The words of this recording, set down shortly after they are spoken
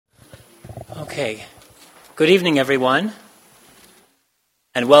Okay. Good evening, everyone,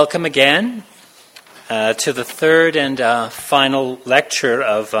 and welcome again to the third and final lecture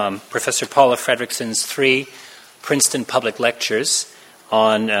of Professor Paula Fredriksen's 3 Princeton public lectures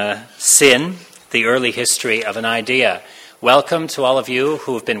on sin, the early history of an idea. Welcome to all of you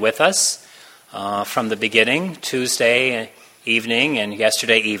who have been with us from the beginning, Tuesday evening and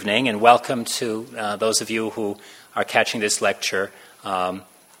yesterday evening, and welcome to those of you who are catching this lecture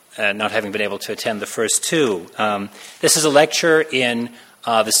not having been able to attend the first two. This is a lecture in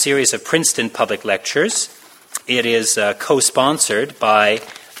the series of Princeton public lectures. It is co-sponsored by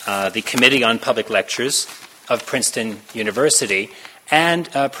the Committee on Public Lectures of Princeton University and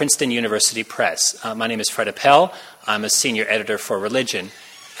Princeton University Press. My name is Fred Appel. I'm a senior editor for religion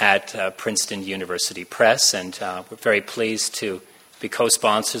at Princeton University Press, and we're very pleased to be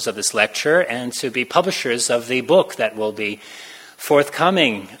co-sponsors of this lecture and to be publishers of the book that will be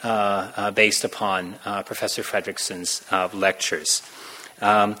forthcoming based upon Professor Fredriksen's lectures.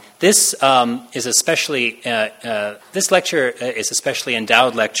 This lecture is a specially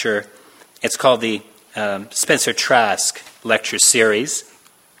endowed lecture. It's called the Spencer Trask Lecture Series.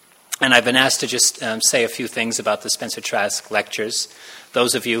 And I've been asked to just say a few things about the Spencer Trask lectures.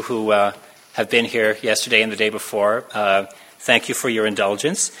 Those of you who have been here yesterday and the day before, thank you for your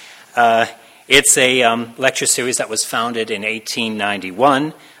indulgence. It's a lecture series that was founded in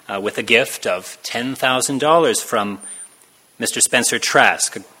 1891 with a gift of $10,000 from Mr. Spencer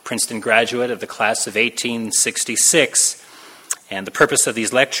Trask, a Princeton graduate of the class of 1866. And the purpose of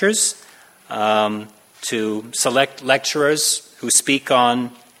these lectures, to select lecturers who speak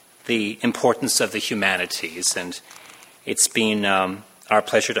on the importance of the humanities. And it's been our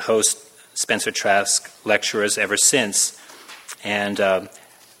pleasure to host Spencer Trask lecturers ever since. And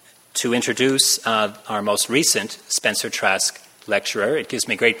to introduce our most recent Spencer Trask lecturer, it gives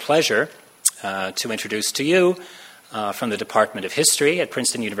me great pleasure to introduce to you from the Department of History at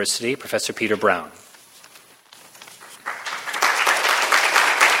Princeton University, Professor Peter Brown.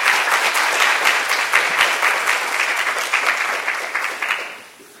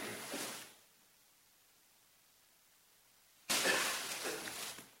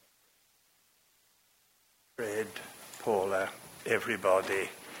 Fred, Paula, everybody.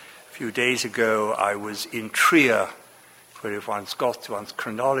 A few days ago, I was in Trier, where if one's got one's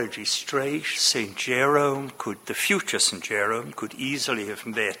chronology straight, the future St. Jerome could easily have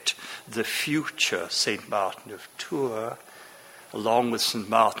met the future St. Martin of Tours, along with St.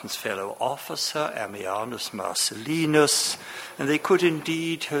 Martin's fellow officer, Ammianus Marcellinus, and they could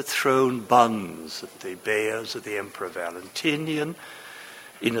indeed have thrown buns at the bears of the Emperor Valentinian,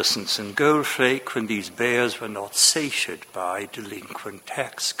 innocents and goldflake, when these bears were not sated by delinquent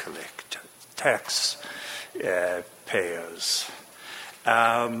tax payers.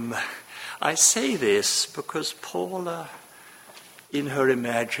 I say this because Paula, in her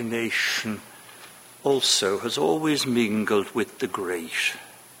imagination, also has always mingled with the great.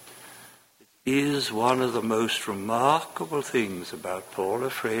 It is one of the most remarkable things about Paula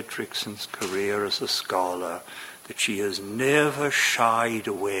Fredriksen's career as a scholar that she has never shied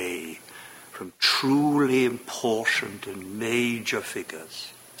away from truly important and major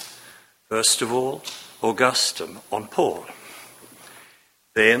figures. First of all, Augustine on Paul.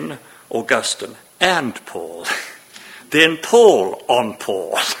 Then Augustine and Paul. Then Paul on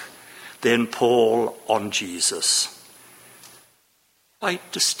Paul. Then Paul on Jesus.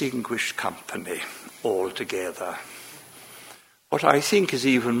 Quite distinguished company altogether. What I think is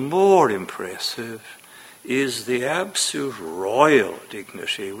even more impressive is the absolute royal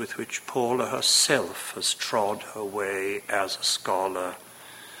dignity with which Paula herself has trod her way as a scholar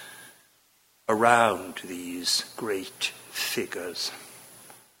around these great figures.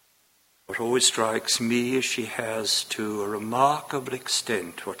 What always strikes me is she has, to a remarkable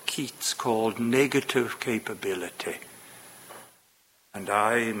extent, what Keats called negative capability. And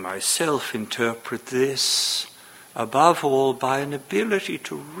I myself interpret this above all by an ability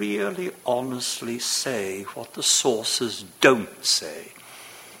to really honestly say what the sources don't say.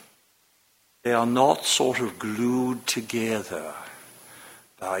 They are not sort of glued together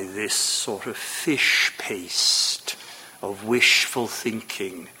by this sort of fish paste of wishful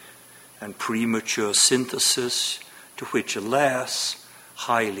thinking and premature synthesis, to which, alas,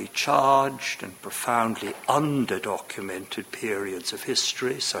 highly charged and profoundly under-documented periods of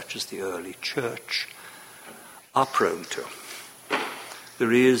history, such as the early church, are prone to.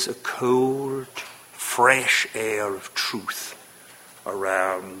 There is a cold, fresh air of truth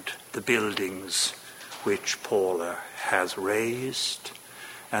around the buildings which Paula has raised,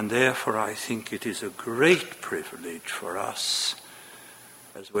 and therefore I think it is a great privilege for us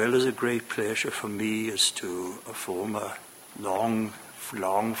as well as a great pleasure for me as to a former long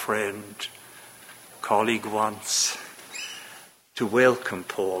friend, colleague once, to welcome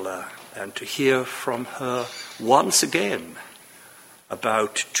Paula and to hear from her once again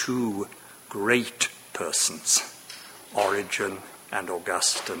about two great persons, Origen and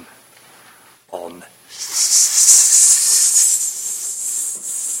Augustine, on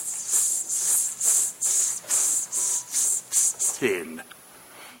sin.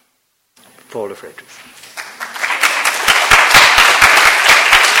 Paula Fredriksen.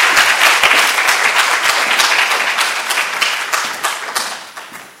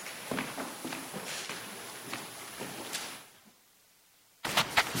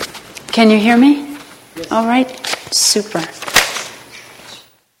 Can you hear me? Yes. All right. Super.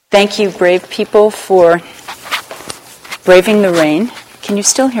 Thank you, brave people, for braving the rain. Can you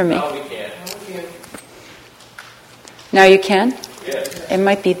still hear me? Now we can. Now you can? Yes. It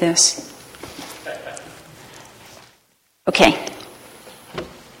might be this. Okay.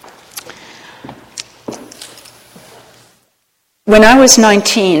 When I was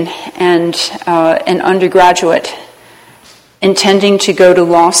 19 and an undergraduate, intending to go to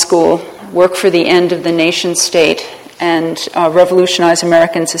law school, work for the end of the nation state, and revolutionize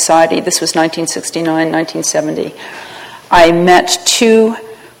American society, this was 1969, 1970, I met two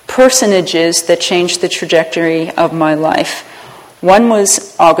personages that changed the trajectory of my life. One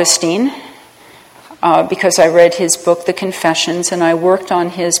was Augustine, because I read his book, The Confessions, and I worked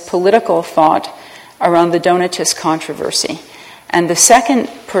on his political thought around the Donatist controversy. And the second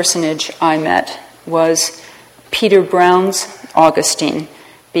personage I met was Peter Brown's Augustine,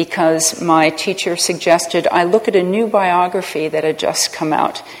 because my teacher suggested I look at a new biography that had just come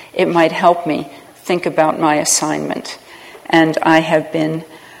out. It might help me think about my assignment. And I have been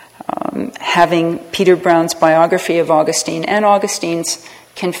having Peter Brown's biography of Augustine and Augustine's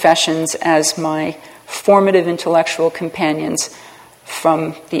Confessions as my formative intellectual companions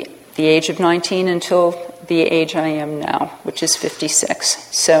from the age of 19 until the age I am now, which is 56.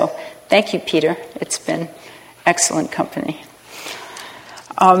 So thank you, Peter. It's been excellent company.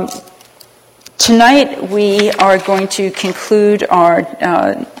 Tonight we are going to conclude our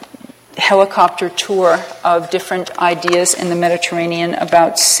helicopter tour of different ideas in the Mediterranean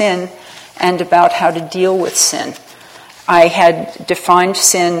about sin and about how to deal with sin. I had defined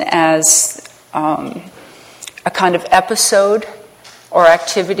sin as a kind of episode or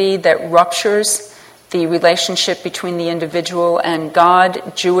activity that ruptures the relationship between the individual and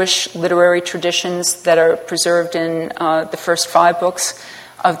God. Jewish literary traditions that are preserved in the first 5 books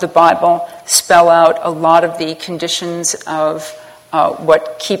of the Bible spell out a lot of the conditions of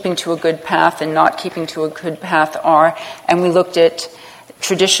what keeping to a good path and not keeping to a good path are. And we looked at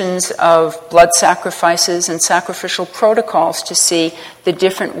traditions of blood sacrifices and sacrificial protocols to see the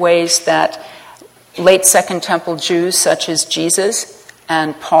different ways that late Second Temple Jews, such as Jesus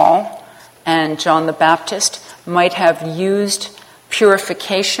and Paul and John the Baptist, might have used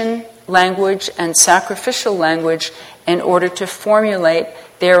purification language and sacrificial language in order to formulate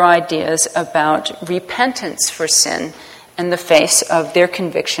their ideas about repentance for sin in the face of their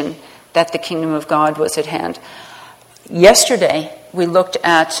conviction that the kingdom of God was at hand. Yesterday, we looked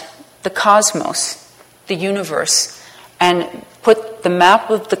at the cosmos, the universe, and put the map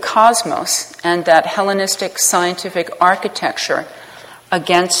of the cosmos and that Hellenistic scientific architecture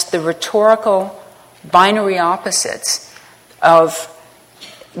against the rhetorical binary opposites of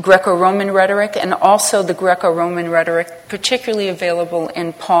Greco-Roman rhetoric and also the Greco-Roman rhetoric particularly available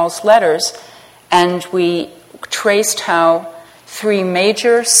in Paul's letters. And we traced how 3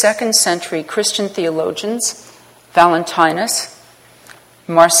 major second-century Christian theologians, Valentinus,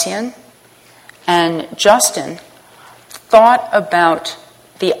 Marcion, and Justin, thought about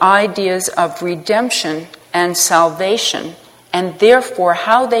the ideas of redemption and salvation, and therefore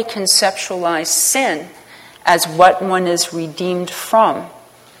how they conceptualize sin as what one is redeemed from,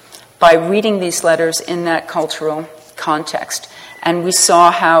 by reading these letters in that cultural context. And we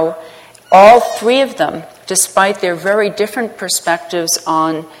saw how all 3 of them, despite their very different perspectives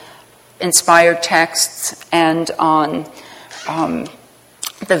on inspired texts and on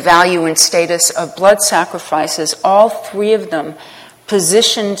the value and status of blood sacrifices, all 3 of them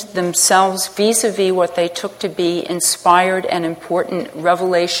positioned themselves vis-a-vis what they took to be inspired and important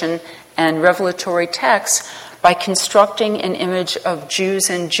revelation and revelatory texts by constructing an image of Jews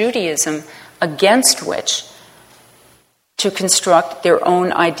and Judaism against which to construct their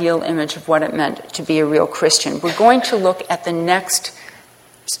own ideal image of what it meant to be a real Christian. We're going to look at the next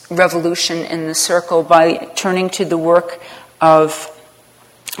revolution in the circle by turning to the work of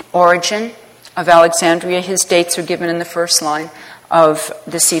Origen of Alexandria. His dates are given in the first line. of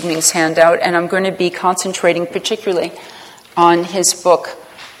this evening's handout, and I'm going to be concentrating particularly on his book,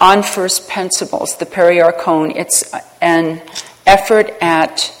 On First Principles, the Periarchon. It's an effort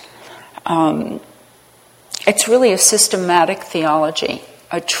at, it's really a systematic theology,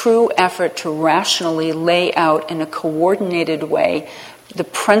 a true effort to rationally lay out in a coordinated way the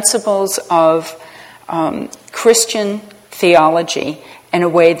principles of Christian theology in a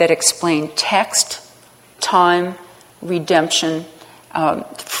way that explain text, time, redemption,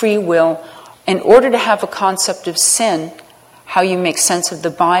 free will, in order to have a concept of sin, how you make sense of the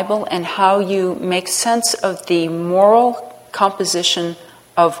Bible, and how you make sense of the moral composition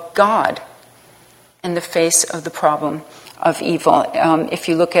of God in the face of the problem of evil. If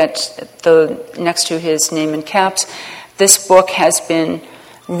you look at the next to his name in caps, this book has been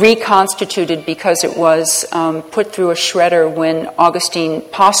reconstituted because it was put through a shredder when Augustine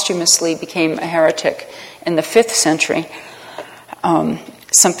posthumously became a heretic in the 5th century,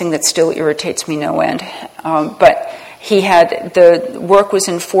 something that still irritates me no end. But the work was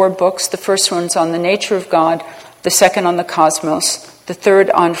in 4 books. The first one's on the nature of God, the second on the cosmos, the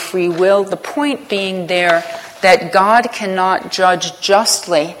third on free will, the point being there that God cannot judge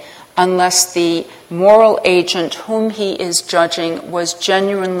justly unless the moral agent whom he is judging was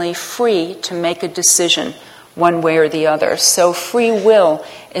genuinely free to make a decision one way or the other. So free will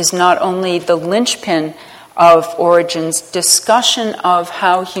is not only the linchpin of Origen's discussion of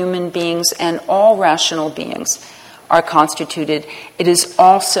how human beings and all rational beings are constituted, it is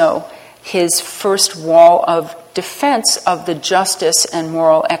also his first wall of defense of the justice and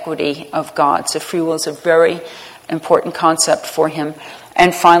moral equity of God. So free will is a very important concept for him.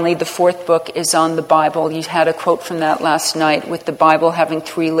 And finally, the 4th book is on the Bible. You had a quote from that last night, with the Bible having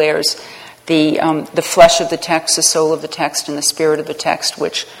 3 layers: the flesh of the text, the soul of the text, and the spirit of the text,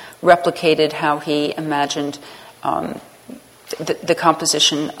 which replicated how he imagined the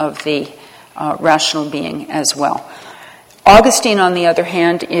composition of the rational being as well. Augustine, on the other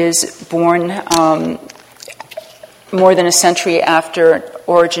hand, is born more than a century after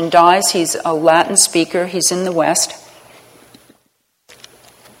Origen dies. He's a Latin speaker. He's in the West.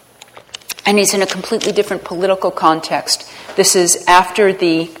 And he's in a completely different political context. This is after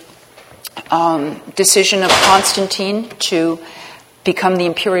the decision of Constantine to become the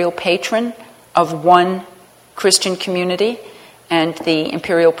imperial patron of one Christian community and the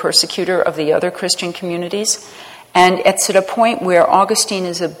imperial persecutor of the other Christian communities. And it's at a point where Augustine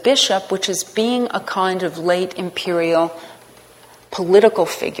is a bishop, which is being a kind of late imperial political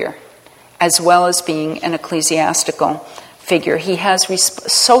figure, as well as being an ecclesiastical figure. He has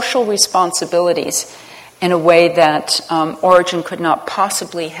social responsibilities in a way that Origen could not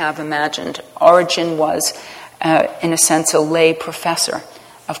possibly have imagined. Origen was, in a sense, a lay professor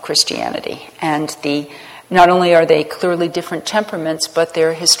of Christianity. And not only are they clearly different temperaments, but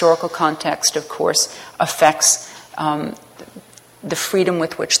their historical context, of course, affects the freedom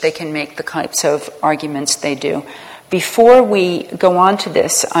with which they can make the types of arguments they do. Before we go on to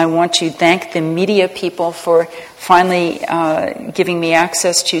this, I want to thank the media people for finally giving me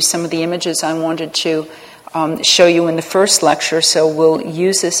access to some of the images I wanted to show you in the first lecture, so we'll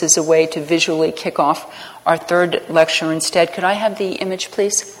use this as a way to visually kick off our 3rd lecture instead. Could I have the image,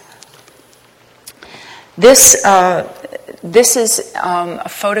 please? This is a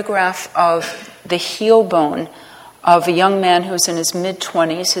photograph of the heel bone of a young man who was in his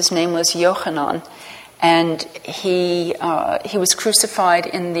mid-20s. His name was Yochanan, and he was crucified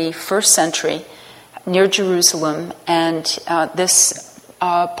in the 1st century near Jerusalem, and this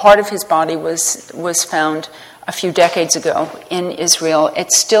part of his body was found a few decades ago in Israel.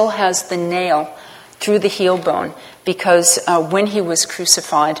 It still has the nail through the heel bone because when he was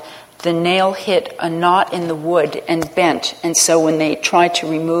crucified, the nail hit a knot in the wood and bent, and so when they tried to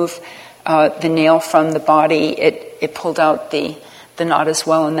remove the nail from the body, it pulled out the knot as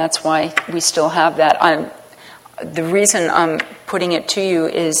well, and that's why we still have that. The reason I'm putting it to you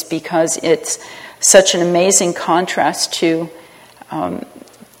is because it's such an amazing contrast to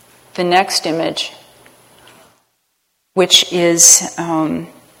the next image, which is a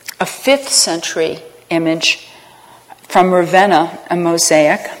 5th century image from Ravenna, a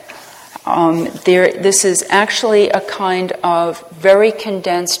mosaic. This is actually a kind of very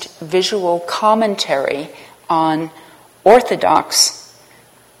condensed visual commentary on Orthodox,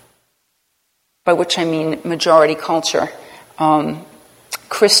 by which I mean majority culture,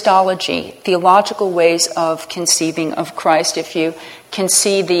 Christology, theological ways of conceiving of Christ. If you can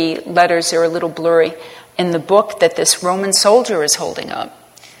see the letters, they're a little blurry, in the book that this Roman soldier is holding up.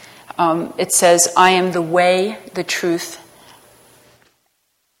 It says, "I am the way, the truth,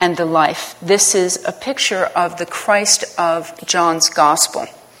 and the life. This is a picture of the Christ of John's Gospel.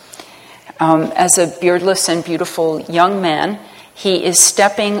 As a beardless and beautiful young man, he is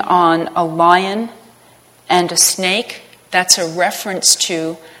stepping on a lion and a snake. That's a reference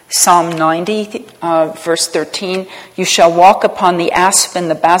to Psalm 90, verse 13. You shall walk upon the asp and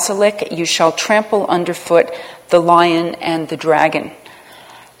the basilic. You shall trample underfoot the lion and the dragon.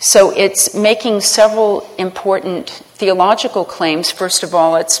 So it's making several important theological claims. First of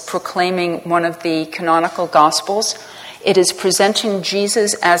all, it's proclaiming one of the canonical Gospels. It is presenting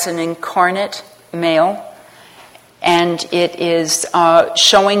Jesus as an incarnate male, and it is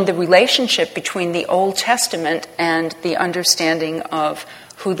showing the relationship between the Old Testament and the understanding of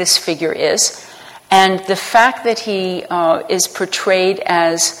who this figure is. And the fact that he is portrayed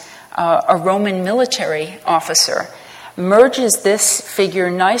as a Roman military officer merges this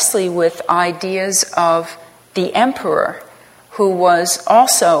figure nicely with ideas of the emperor, who was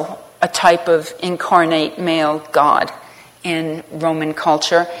also a type of incarnate male god in Roman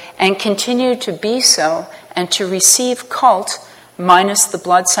culture, and continued to be so and to receive cult, minus the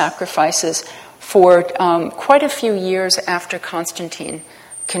blood sacrifices, for quite a few years after Constantine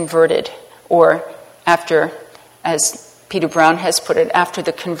converted, or after, as Peter Brown has put it, after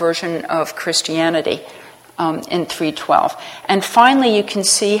the conversion of Christianity in 312. And finally, you can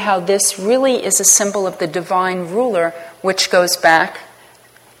see how this really is a symbol of the divine ruler, which goes back,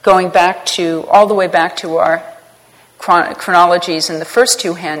 all the way back to our chronologies in the first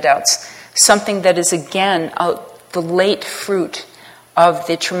two handouts, something that is again the late fruit of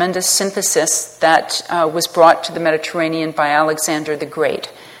the tremendous synthesis that was brought to the Mediterranean by Alexander the Great.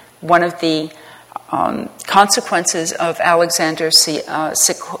 One of the consequences of Alexander's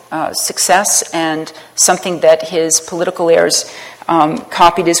success, and something that his political heirs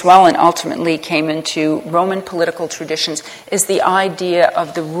copied as well and ultimately came into Roman political traditions, is the idea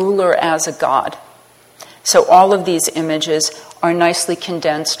of the ruler as a god. So all of these images are nicely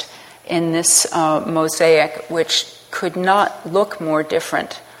condensed in this mosaic, which could not look more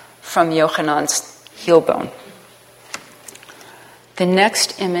different from Jochanan's heel bone. The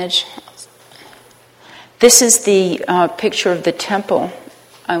next image, this is the picture of the temple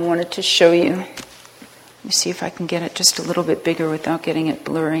I wanted to show you. Let me see if I can get it just a little bit bigger without getting it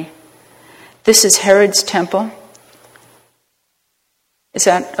blurry. This is Herod's temple. Is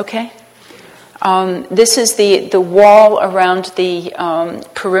that okay? This is the wall around the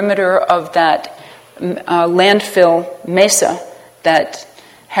perimeter of that landfill mesa that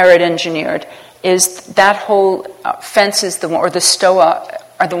Herod engineered. Is that whole fence is the one, or the stoa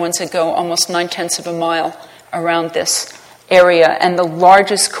are the ones that go almost 9/10 of a mile around this area, and the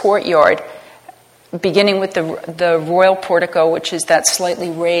largest courtyard, beginning with the royal portico, which is that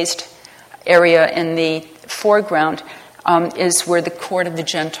slightly raised area in the foreground, is where the court of the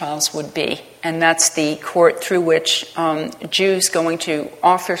Gentiles would be. And that's the court through which Jews going to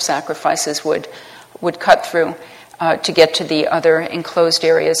offer sacrifices would cut through to get to the other enclosed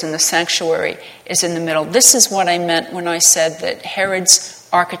areas, and the sanctuary is in the middle. This is what I meant when I said that Herod's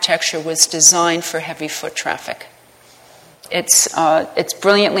architecture was designed for heavy foot traffic. It's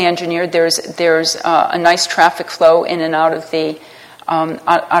brilliantly engineered. There's a nice traffic flow in and out of the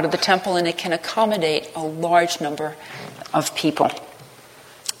temple, and it can accommodate a large number of people.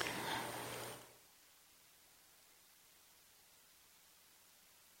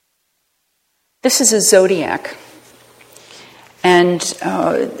 This is a zodiac, and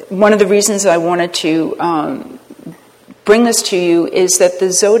one of the reasons I wanted to bring this to you is that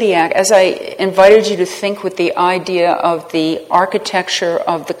the zodiac, as I invited you to think with the idea of the architecture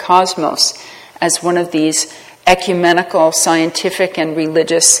of the cosmos as one of these ecumenical, scientific, and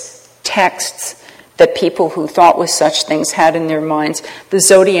religious texts that people who thought with such things had in their minds, the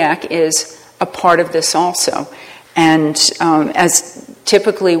zodiac is a part of this also. And as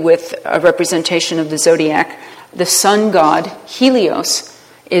typically with a representation of the zodiac, the sun god, Helios,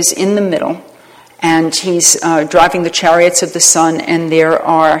 is in the middle, and he's driving the chariots of the sun, and there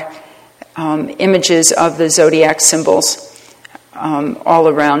are images of the zodiac symbols all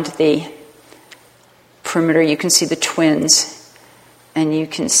around the perimeter. You can see the twins, and you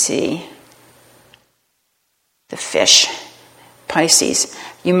can see the fish, Pisces.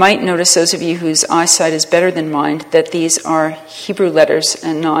 You might notice, those of you whose eyesight is better than mine, that these are Hebrew letters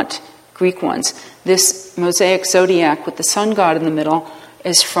and not Greek ones. This mosaic zodiac with the sun god in the middle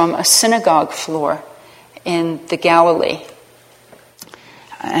is from a synagogue floor in the Galilee,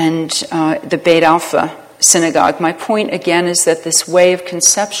 and the Beit Alpha synagogue. My point again is that this way of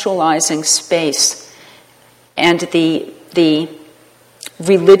conceptualizing space and the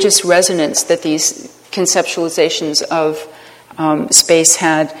religious resonance that these conceptualizations of space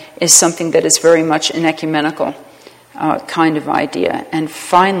had is something that is very much an ecumenical kind of idea. And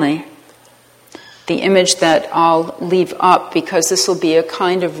finally, the image that I'll leave up, because this will be a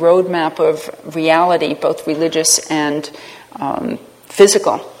kind of roadmap of reality, both religious and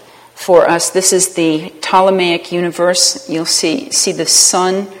physical, for us. This is the Ptolemaic universe. You'll see the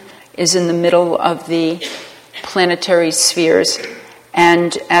sun is in the middle of the planetary spheres.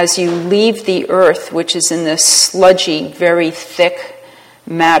 And as you leave the Earth, which is in this sludgy, very thick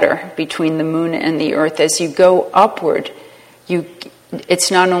matter between the moon and the Earth, as you go upward,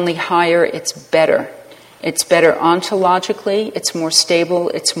 it's not only higher, it's better. It's better ontologically, it's more stable,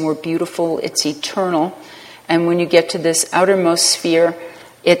 it's more beautiful, it's eternal. And when you get to this outermost sphere,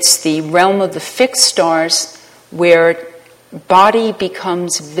 it's the realm of the fixed stars where body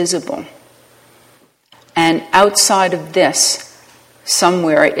becomes visible. And outside of this,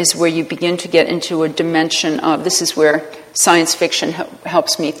 somewhere, is where you begin to get into a dimension of, this is where science fiction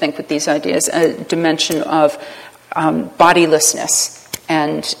helps me think with these ideas, a dimension of bodilessness.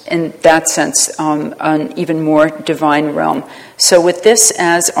 And in that sense, an even more divine realm. So with this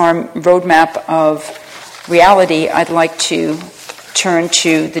as our roadmap of reality, I'd like to turn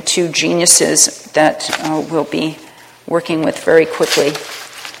to the two geniuses that we'll be working with very quickly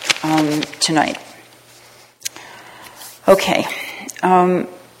tonight. Okay.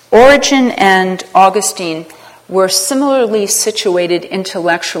 Origen and Augustine were similarly situated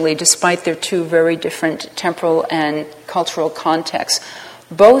intellectually, despite their two very different temporal and cultural contexts.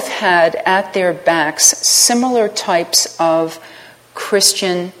 Both had at their backs similar types of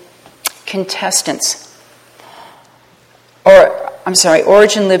Christian contestants.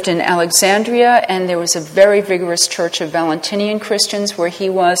 Origen lived in Alexandria, and there was a very vigorous church of Valentinian Christians where he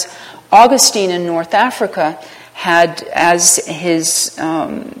was. Augustine in North Africa had as his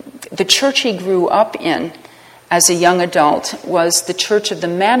the church he grew up in as a young adult was the Church of the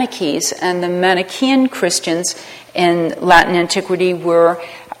Manichees, and the Manichean Christians in Latin antiquity were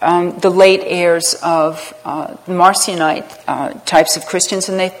the late heirs of Marcionite types of Christians,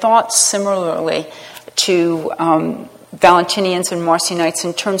 and they thought similarly to Valentinians and Marcionites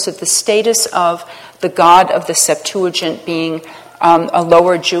in terms of the status of the God of the Septuagint being a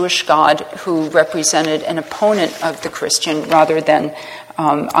lower Jewish God who represented an opponent of the Christian rather than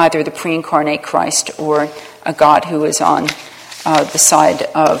either the pre-incarnate Christ or a God who is on the side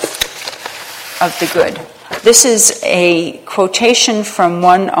of the good. This is a quotation from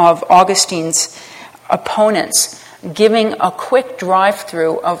one of Augustine's opponents giving a quick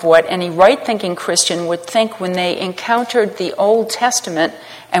drive-through of what any right-thinking Christian would think when they encountered the Old Testament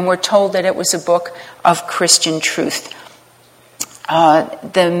and were told that it was a book of Christian truth.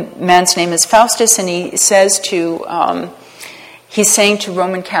 The man's name is Faustus, and he's saying to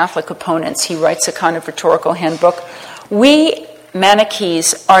Roman Catholic opponents, he writes a kind of rhetorical handbook, "We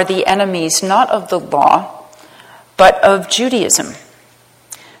Manichees are the enemies not of the law, but of Judaism.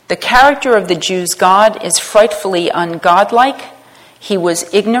 The character of the Jews' God is frightfully ungodlike. He was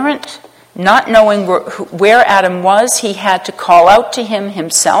ignorant. Not knowing where Adam was, he had to call out to him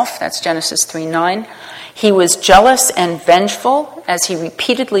himself." That's Genesis 3:9. "He was jealous and vengeful, as he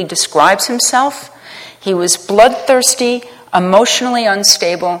repeatedly describes himself. He was bloodthirsty, emotionally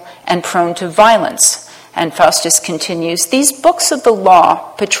unstable, and prone to violence." And Faustus continues, "These books of the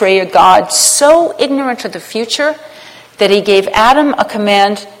law portray a God so ignorant of the future that he gave Adam a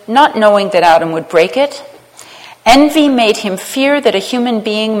command not knowing that Adam would break it. Envy made him fear that a human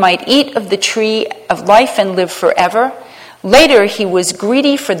being might eat of the tree of life and live forever. Later, he was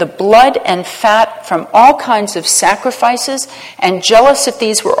greedy for the blood and fat from all kinds of sacrifices and jealous if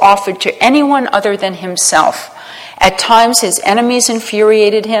these were offered to anyone other than himself. At times, his enemies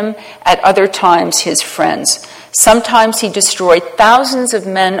infuriated him, at other times, his friends. Sometimes he destroyed thousands of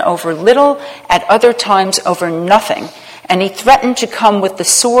men over little, at other times over nothing. And he threatened to come with the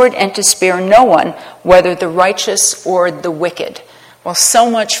sword and to spare no one, whether the righteous or the wicked." Well, so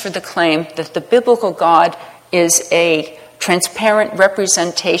much for the claim that the biblical God is a transparent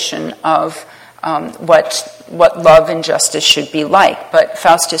representation of what love and justice should be like. But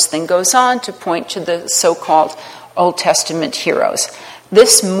Faustus then goes on to point to the so-called Old Testament heroes.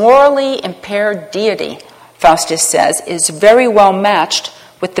 This morally impaired deity, Faustus says, is very well matched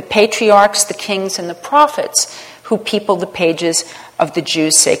with the patriarchs, the kings, and the prophets who people the pages of the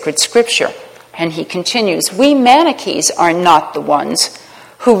Jews' sacred scripture. And he continues, "We Manichees are not the ones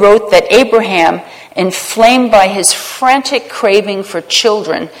who wrote that Abraham, inflamed by his frantic craving for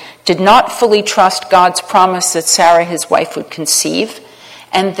children, did not fully trust God's promise that Sarah, his wife, would conceive.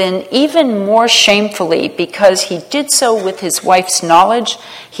 And then even more shamefully, because he did so with his wife's knowledge,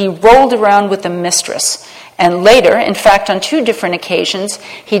 he rolled around with a mistress And later, in fact, on 2 different occasions,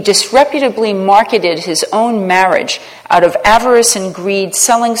 he disreputably marketed his own marriage out of avarice and greed,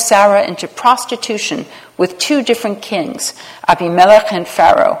 selling Sarah into prostitution with 2 different kings, Abimelech and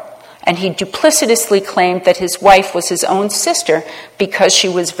Pharaoh. And he duplicitously claimed that his wife was his own sister because she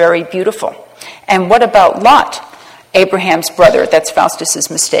was very beautiful. And what about Lot, Abraham's brother, that's Faustus's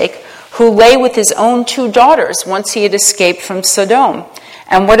mistake, who lay with his own 2 daughters once he had escaped from Sodom?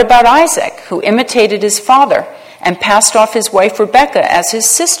 And what about Isaac, who imitated his father and passed off his wife Rebekah as his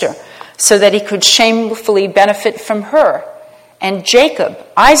sister so that he could shamefully benefit from her? And Jacob,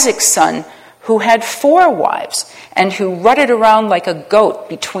 Isaac's son, who had 4 wives and who rutted around like a goat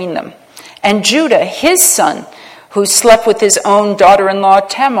between them. And Judah, his son, who slept with his own daughter-in-law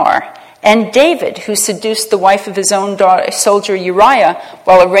Tamar. And David, who seduced the wife of his own soldier Uriah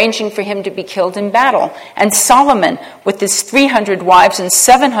while arranging for him to be killed in battle. And Solomon, with his 300 wives and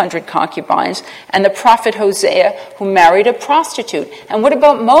 700 concubines. And the prophet Hosea, who married a prostitute. And what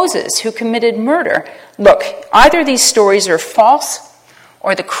about Moses, who committed murder? Look, either these stories are false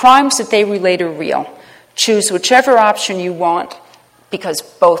or the crimes that they relate are real. Choose whichever option you want, because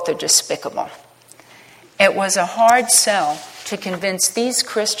both are despicable. It was a hard sell to convince these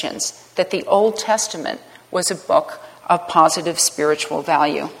Christians that the Old Testament was a book of positive spiritual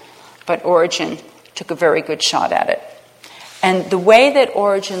value. But Origen took a very good shot at it. And the way that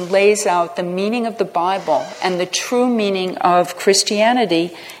Origen lays out the meaning of the Bible and the true meaning of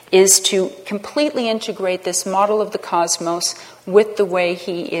Christianity is to completely integrate this model of the cosmos with the way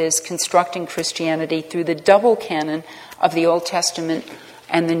he is constructing Christianity through the double canon of the Old Testament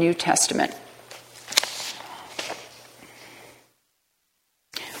and the New Testament.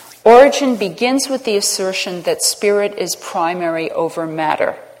 Origen begins with the assertion that spirit is primary over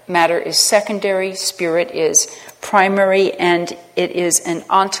matter. Matter is secondary, spirit is primary, and it is an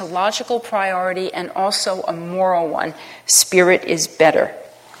ontological priority and also a moral one. Spirit is better.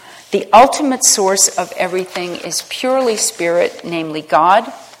 The ultimate source of everything is purely spirit, namely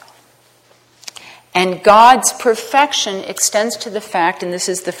God. And God's perfection extends to the fact, and this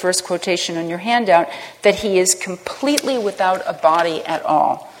is the first quotation on your handout, that he is completely without a body at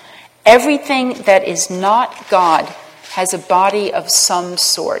all. Everything that is not God has a body of some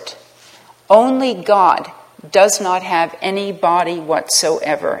sort. Only God does not have any body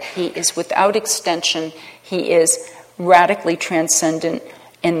whatsoever. He is without extension. He is radically transcendent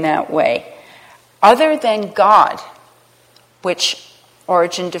in that way. Other than God, which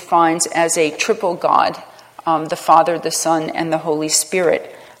Origen defines as a triple God, the Father, the Son, and the Holy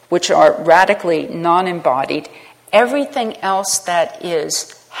Spirit, which are radically non-embodied, everything else that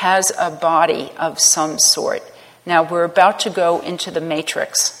is has a body of some sort. Now, we're about to go into the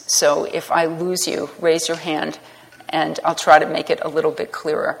matrix, so if I lose you, raise your hand, and I'll try to make it a little bit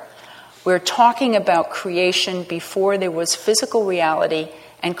clearer. We're talking about creation before there was physical reality,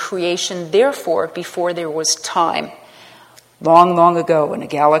 and creation, therefore, before there was time. Long, long ago, in a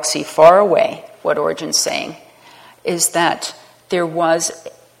galaxy far away, what Origen's saying is that there was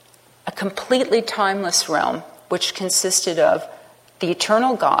a completely timeless realm which consisted of the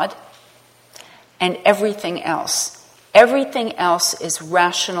eternal God and everything else. Everything else is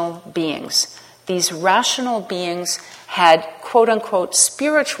rational beings. These rational beings had, quote-unquote,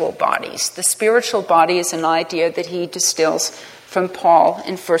 spiritual bodies. The spiritual body is an idea that he distills from Paul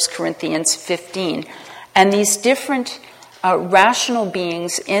in 1 Corinthians 15. And these different rational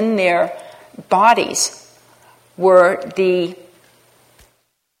beings in their bodies were the...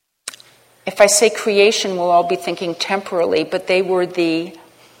 If I say creation, we'll all be thinking temporally, but they were the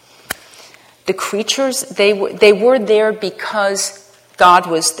creatures. They were there because God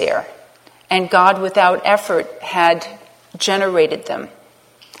was there, and God, without effort, had generated them.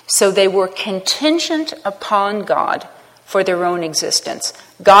 So they were contingent upon God for their own existence.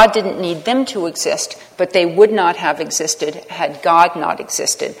 God didn't need them to exist, but they would not have existed had God not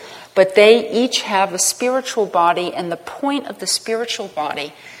existed. But they each have a spiritual body, and the point of the spiritual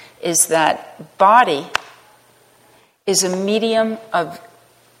body is that body is a medium of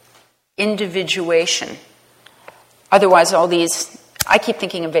individuation. Otherwise, all these, I keep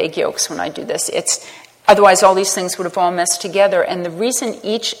thinking of egg yolks when I do this. Otherwise, all these things would have all messed together. And the reason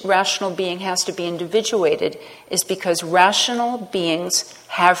each rational being has to be individuated is because rational beings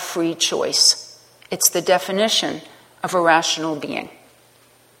have free choice. It's the definition of a rational being.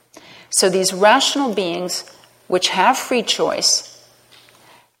 So these rational beings, which have free choice,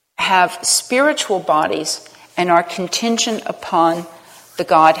 have spiritual bodies and are contingent upon the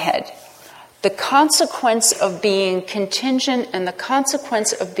Godhead. The consequence of being contingent and the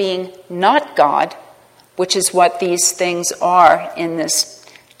consequence of being not God, which is what these things are in this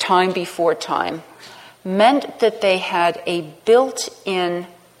time before time, meant that they had a built-in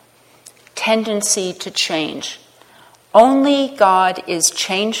tendency to change. Only God is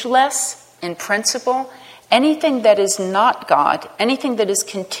changeless in principle. Anything that is not God, anything that is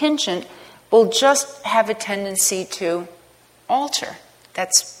contingent, will just have a tendency to alter.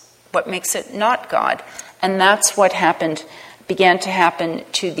 That's what makes it not God. And that's what began to happen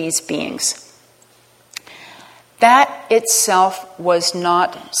to these beings. That itself was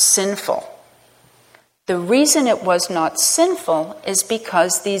not sinful. The reason it was not sinful is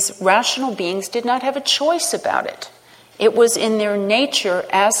because these rational beings did not have a choice about it. It was in their nature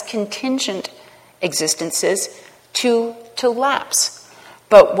as contingent existences to lapse.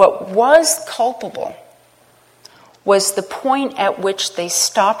 But what was culpable was the point at which they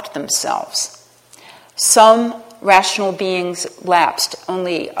stopped themselves. Some rational beings lapsed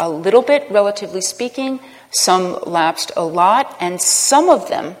only a little bit, relatively speaking. Some lapsed a lot, and some of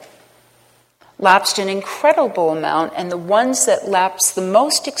them lapsed an incredible amount, and the ones that lapsed the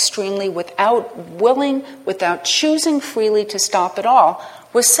most extremely without choosing freely to stop at all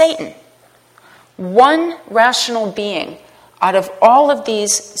was Satan. One rational being out of all of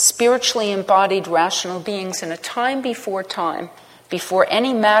these spiritually embodied rational beings in a time, before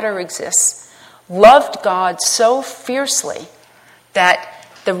any matter exists, loved God so fiercely that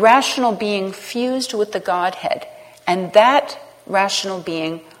the rational being fused with the Godhead, and that rational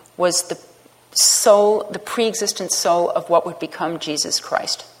being was the soul, the pre-existent soul of what would become Jesus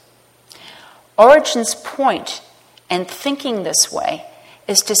Christ. Origen's point in thinking this way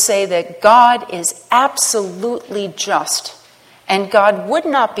is to say that God is absolutely just, and God would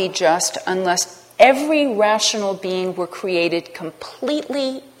not be just unless every rational being were created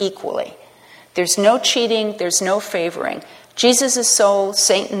completely equally. There's no cheating, there's no favoring. Jesus' soul,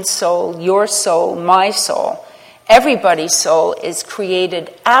 Satan's soul, your soul, my soul, everybody's soul is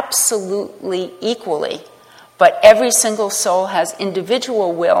created absolutely equally, but every single soul has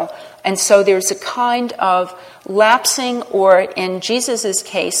individual will, and so there's a kind of lapsing, or in Jesus'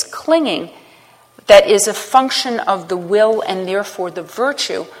 case, clinging, that is a function of the will and therefore the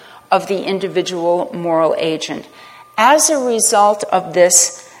virtue of the individual moral agent. As a result of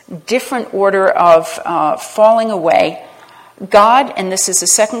this different order of falling away, God, and this is a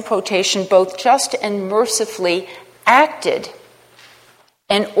second quotation, both just and mercifully acted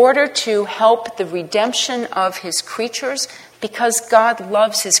in order to help the redemption of his creatures, because God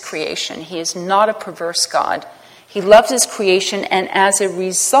loves his creation. He is not a perverse God. He loves his creation, and as a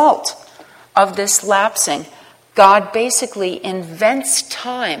result of this lapsing, God basically invents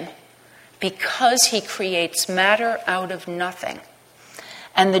time because he creates matter out of nothing.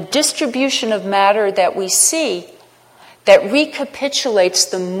 And the distribution of matter that we see that recapitulates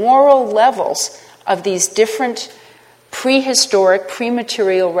the moral levels of these different prehistoric,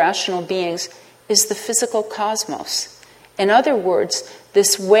 prematerial rational beings is the physical cosmos. In other words,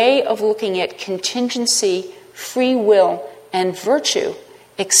 this way of looking at contingency, free will, and virtue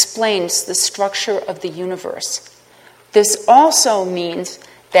explains the structure of the universe. This also means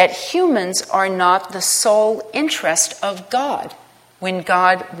that humans are not the sole interest of God when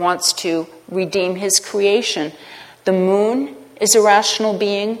God wants to redeem his creation. The moon is a rational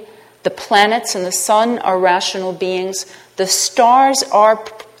being. The planets and the sun are rational beings. The stars are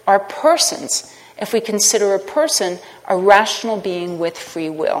persons. If we consider a person a rational being with free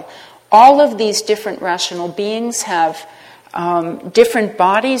will. All of these different rational beings have different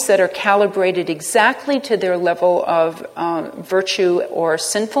bodies that are calibrated exactly to their level of virtue or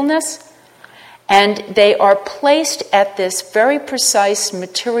sinfulness. And they are placed at this very precise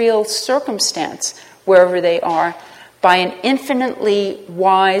material circumstance, wherever they are, by an infinitely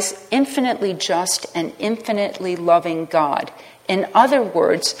wise, infinitely just, and infinitely loving God. In other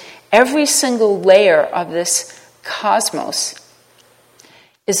words, every single layer of this cosmos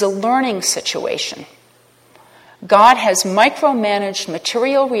is a learning situation. God has micromanaged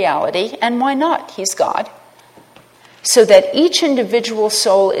material reality, and why not? He's God. So that each individual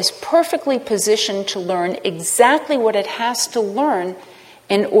soul is perfectly positioned to learn exactly what it has to learn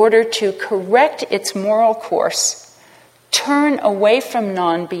in order to correct its moral course, turn away from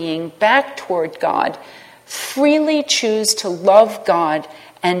non-being, back toward God, freely choose to love God,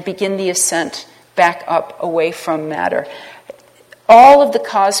 and begin the ascent back up away from matter. All of the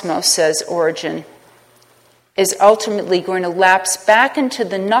cosmos, says Origen, is ultimately going to lapse back into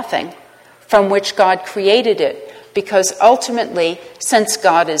the nothing from which God created it, because ultimately, since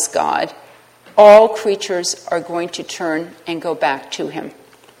God is God, all creatures are going to turn and go back to him.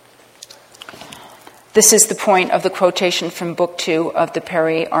 This is the point of the quotation from Book 2 of the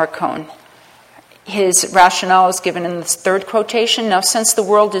Peri Archon. His rationale is given in this third quotation. Now, since the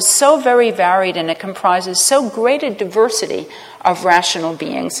world is so very varied and it comprises so great a diversity of rational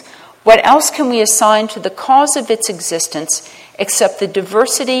beings, what else can we assign to the cause of its existence except the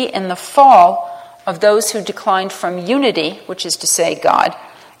diversity in the fall of those who declined from unity, which is to say God,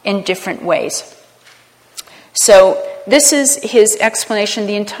 in different ways? So this is his explanation.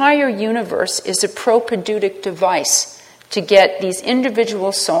 The entire universe is a propedeutic device to get these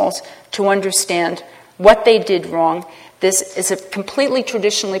individual souls to understand what they did wrong. This is a completely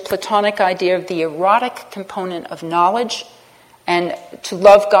traditionally Platonic idea of the erotic component of knowledge. And to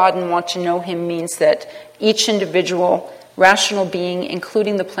love God and want to know him means that each individual rational being,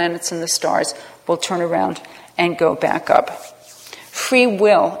 including the planets and the stars, will turn around and go back up. Free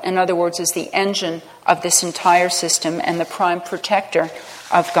will, in other words, is the engine of this entire system and the prime protector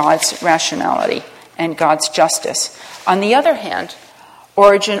of God's rationality and God's justice. On the other hand,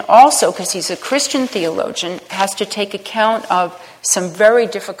 Origen also, because he's a Christian theologian, has to take account of some very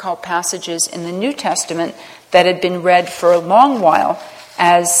difficult passages in the New Testament that had been read for a long while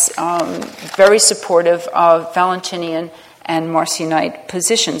as very supportive of Valentinian and Marcionite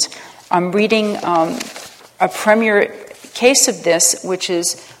positions. I'm reading a premier case of this, which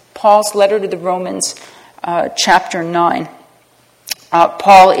is Paul's letter to the Romans, chapter 9.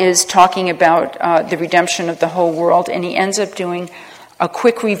 Paul is talking about the redemption of the whole world, and he ends up doing a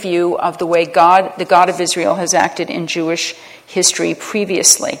quick review of the way God, the God of Israel, has acted in Jewish history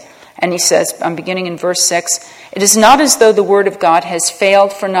previously. And he says, I'm beginning in verse 6, "It is not as though the word of God has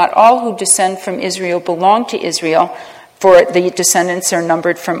failed, for not all who descend from Israel belong to Israel, for the descendants are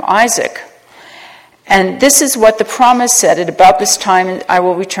numbered from Isaac. And this is what the promise said, at about this time I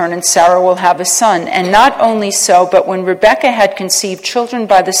will return and Sarah will have a son. And not only so, but when Rebekah had conceived children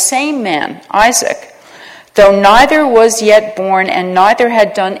by the same man, Isaac, though neither was yet born and neither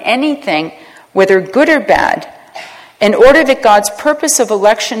had done anything, whether good or bad, in order that God's purpose of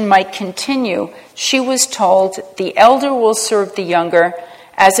election might continue, she was told, the elder will serve the younger,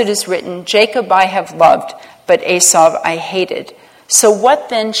 as it is written, Jacob I have loved, but Esau I hated. So what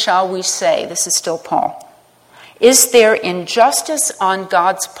then shall we say?" This is still Paul. "Is there injustice on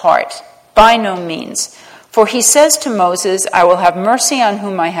God's part? By no means. For he says to Moses, I will have mercy on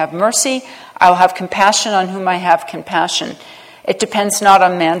whom I have mercy. I will have compassion on whom I have compassion. It depends not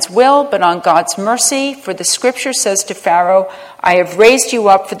on man's will, but on God's mercy. For the scripture says to Pharaoh, I have raised you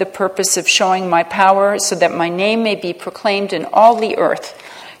up for the purpose of showing my power, so that my name may be proclaimed in all the earth.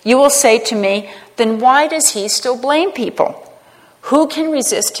 You will say to me, then why does he still blame people? Who can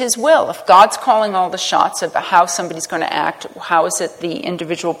resist his will? If God's calling all the shots of how somebody's going to act, how is it the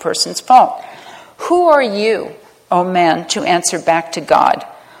individual person's fault? Who are you, O man, to answer back to God?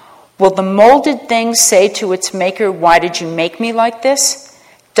 Will the molded thing say to its maker, why did you make me like this?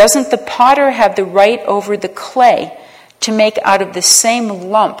 Doesn't the potter have the right over the clay to make out of the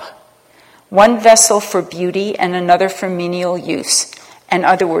same lump one vessel for beauty and another for menial use? In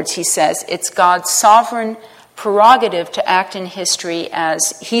other words, he says, it's God's sovereign prerogative to act in history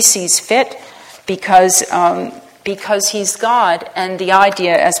as he sees fit because he's God. And the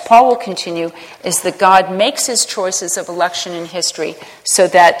idea, as Paul will continue, is that God makes his choices of election in history so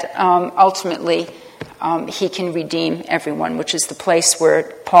that ultimately he can redeem everyone, which is the place where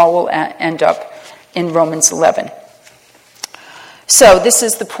Paul will end up in Romans 11. So this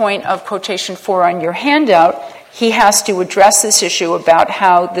is the point of quotation 4 on your handout. He has to address this issue about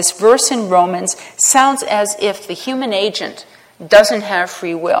how this verse in Romans sounds as if the human agent doesn't have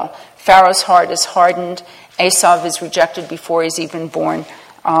free will. Pharaoh's heart is hardened. Esau is rejected before he's even born.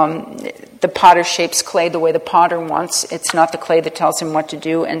 The potter shapes clay the way the potter wants. It's not the clay that tells him what to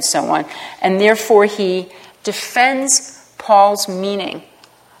do, and so on. And therefore he defends Paul's meaning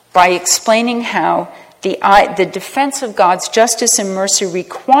by explaining how the defense of God's justice and mercy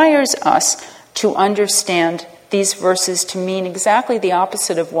requires us to understand these verses to mean exactly the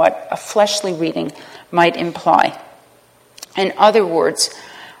opposite of what a fleshly reading might imply. In other words,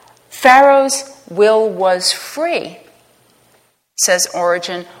 Pharaoh's will was free, says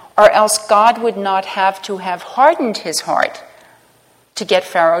Origen, or else God would not have to have hardened his heart to get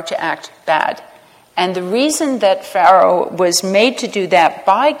Pharaoh to act bad. And the reason that Pharaoh was made to do that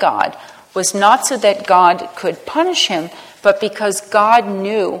by God was not so that God could punish him, but because God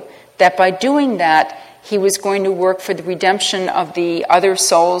knew that by doing that, he was going to work for the redemption of the other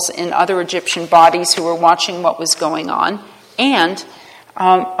souls in other Egyptian bodies who were watching what was going on, and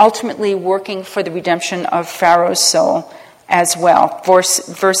ultimately working for the redemption of Pharaoh's soul as well.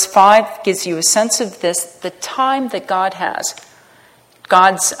 Verse 5 gives you a sense of this, the time that God has.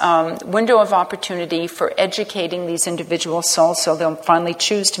 God's window of opportunity for educating these individual souls so they'll finally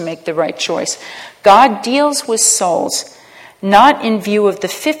choose to make the right choice. God deals with souls not in view of the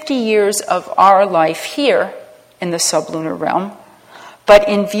 50 years of our life here in the sublunar realm, but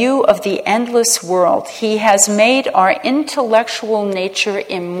in view of the endless world. He has made our intellectual nature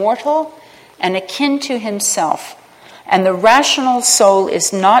immortal and akin to himself, and the rational soul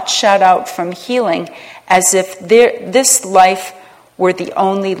is not shut out from healing as if this life were the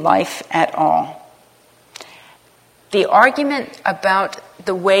only life at all. The argument about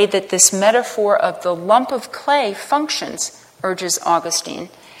the way that this metaphor of the lump of clay functions, urges Origen,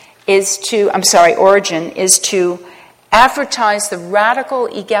 is to advertise the radical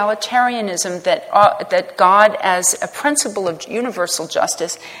egalitarianism that God, as a principle of universal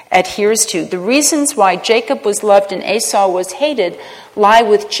justice, adheres to. The reasons why Jacob was loved and Esau was hated lie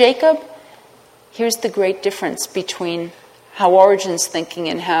with Jacob. Here's the great difference between how Origen's thinking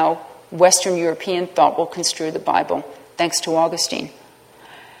and how Western European thought will construe the Bible, thanks to Augustine.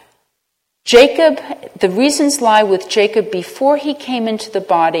 The reasons lie with Jacob before he came into the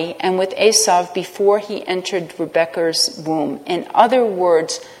body and with Esau before he entered Rebekah's womb. In other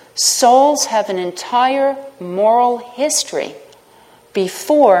words, souls have an entire moral history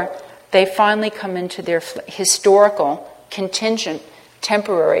before they finally come into their historical, contingent,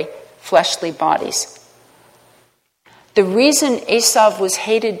 temporary, fleshly bodies. The reason Esau was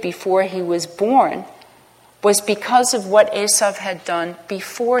hated before he was born was because of what Esau had done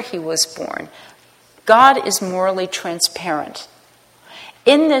before he was born. God is morally transparent.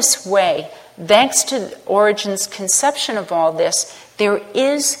 In this way, thanks to Origen's conception of all this, there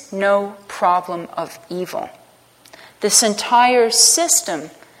is no problem of evil. This entire system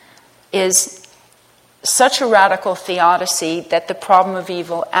is such a radical theodicy that the problem of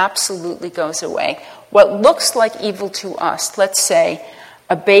evil absolutely goes away. What looks like evil to us, let's say,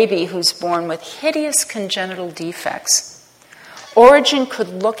 a baby who's born with hideous congenital defects, Origen could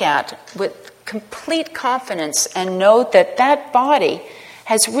look at with complete confidence and know that that body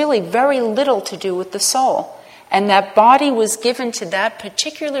has really very little to do with the soul. And that body was given to that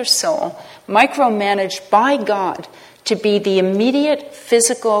particular soul, micromanaged by God, to be the immediate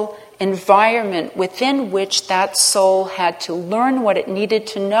physical environment within which that soul had to learn what it needed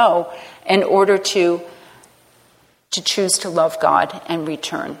to know in order to choose to love God and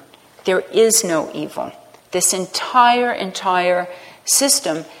return. There is no evil. This entire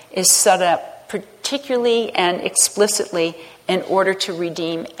system is set up particularly and explicitly in order to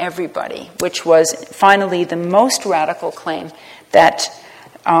redeem everybody, which was finally the most radical claim that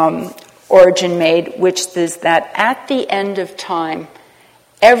Origen made, which is that at the end of time,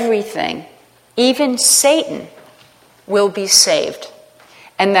 everything, even Satan, will be saved.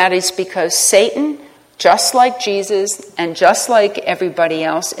 And that is because Satan, just like Jesus and just like everybody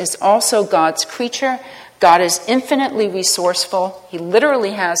else, is also God's creature. God is infinitely resourceful. He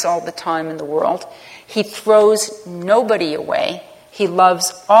literally has all the time in the world. He throws nobody away. He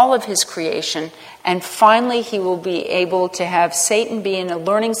loves all of his creation. And finally, he will be able to have Satan be in a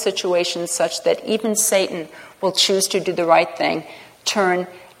learning situation such that even Satan will choose to do the right thing, turn,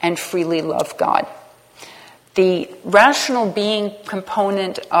 and freely love God. The rational being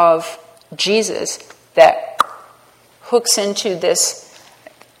component of Jesus that hooks into this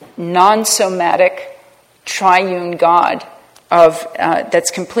non-somatic triune God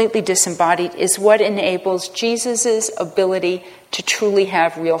that's completely disembodied is what enables Jesus' ability to truly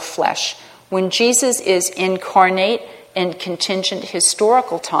have real flesh. When Jesus is incarnate in contingent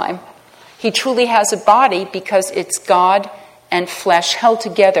historical time, he truly has a body because it's God and flesh held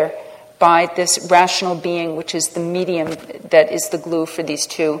together by this rational being, which is the medium that is the glue for these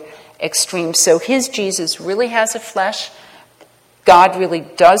two extremes. So his Jesus really has a flesh. God really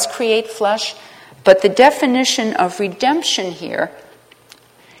does create flesh. But the definition of redemption here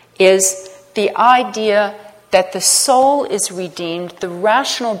is the idea that the soul is redeemed, the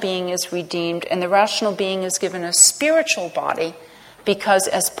rational being is redeemed, and the rational being is given a spiritual body because,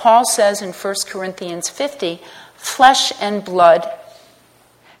 as Paul says in 1 Corinthians 50, flesh and blood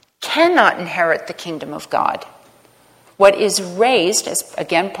cannot inherit the kingdom of God. What is raised, as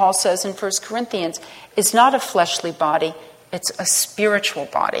again Paul says in 1 Corinthians, is not a fleshly body, it's a spiritual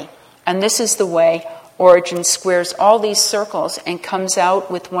body. And this is the way Origen squares all these circles and comes out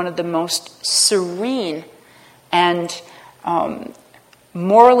with one of the most serene and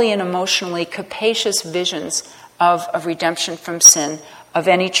morally and emotionally capacious visions of redemption from sin of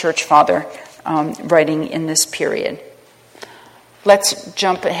any church father writing in this period. Let's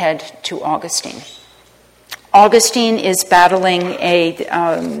jump ahead to Augustine. Augustine is battling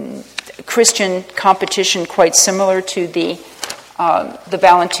a Christian competition quite similar to the the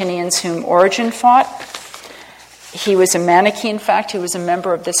Valentinians whom Origen fought. He was a Manichae, in fact. He was a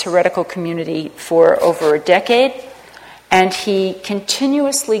member of this heretical community for over a decade. And he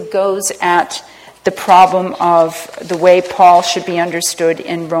continuously goes at the problem of the way Paul should be understood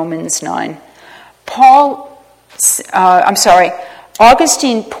in Romans 9.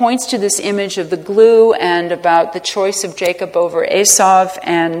 Augustine points to this image of the glue and about the choice of Jacob over Esau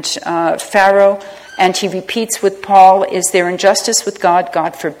and Pharaoh, and he repeats with Paul, is there injustice with God?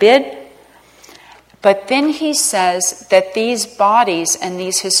 God forbid. But then he says that these bodies and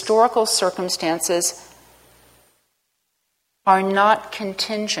these historical circumstances are not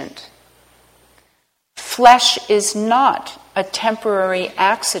contingent. Flesh is not a temporary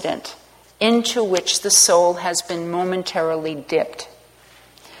accident into which the soul has been momentarily dipped.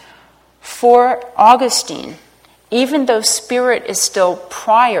 For Augustine, even though spirit is still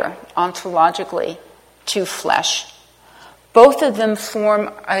prior ontologically to flesh, both of them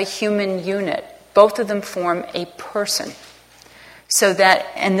form a human unit. Both of them form a person. So that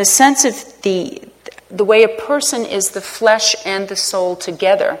in the sense of the way a person is the flesh and the soul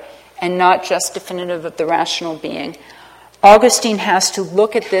together and not just definitive of the rational being, Augustine has to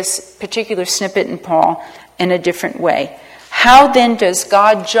look at this particular snippet in Paul in a different way. How then does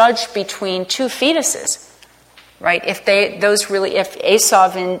God judge between two fetuses? Right? If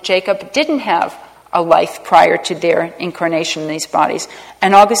Esau and Jacob didn't have a life prior to their incarnation in these bodies.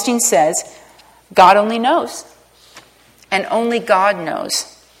 And Augustine says, God only knows. And only God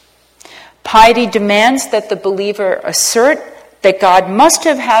knows. Piety demands that the believer assert that God must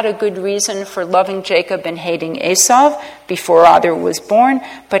have had a good reason for loving Jacob and hating Esau before either was born,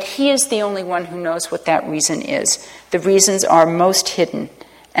 but he is the only one who knows what that reason is. The reasons are most hidden,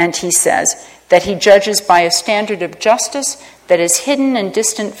 and he says that he judges by a standard of justice that is hidden and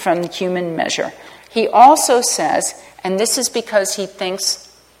distant from human measure. He also says, and this is because he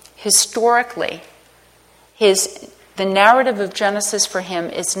thinks historically, the narrative of Genesis for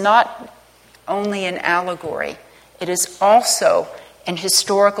him is not only an allegory, it is also an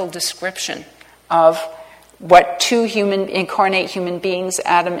historical description of what two incarnate human beings,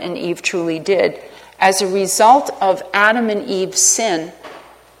 Adam and Eve, truly did. As a result of Adam and Eve's sin,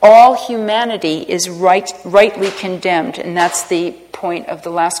 all humanity is rightly condemned, and that's the point of the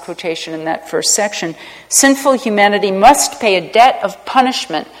last quotation in that first section. Sinful humanity must pay a debt of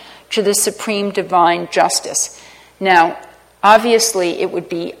punishment to the supreme divine justice. Now, obviously, it would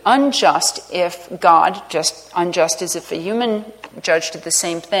be unjust if God, just unjust as if a human judge did the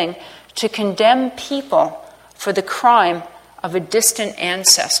same thing, to condemn people for the crime of a distant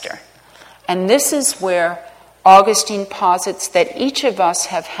ancestor. And this is where Augustine posits that each of us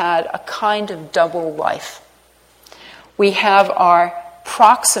have had a kind of double life. We have our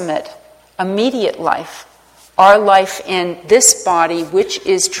proximate, immediate life, our life in this body, which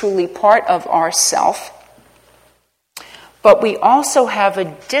is truly part of ourself. But we also have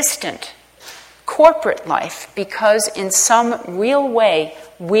a distant corporate life because in some real way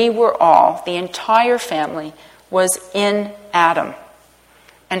we were all, the entire family, was in Adam.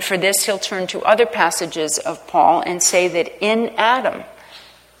 And for this he'll turn to other passages of Paul and say that in Adam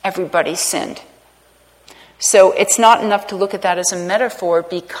everybody sinned. So it's not enough to look at that as a metaphor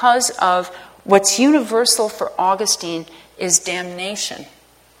because of what's universal for Augustine is damnation.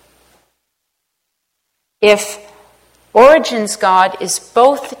 If Origen's God is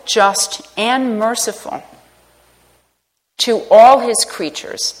both just and merciful to all his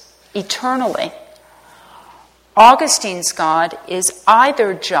creatures eternally, Augustine's God is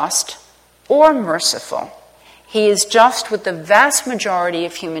either just or merciful. He is just with the vast majority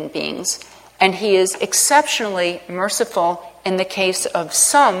of human beings, and he is exceptionally merciful in the case of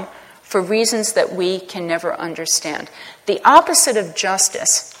some for reasons that we can never understand. The opposite of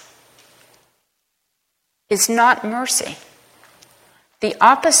justice is not mercy. The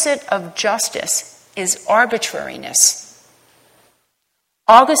opposite of justice is arbitrariness.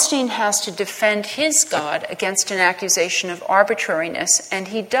 Augustine has to defend his God against an accusation of arbitrariness, and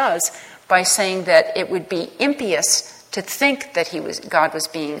he does by saying that it would be impious to think that God was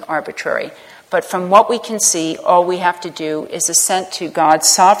being arbitrary. But from what we can see, all we have to do is assent to God's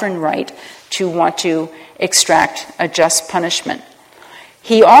sovereign right to want to extract a just punishment.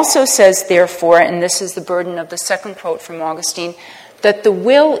 He also says, therefore, and this is the burden of the second quote from Augustine, that the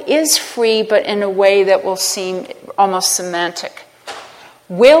will is free, but in a way that will seem almost semantic.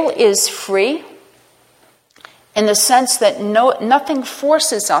 Will is free in the sense that nothing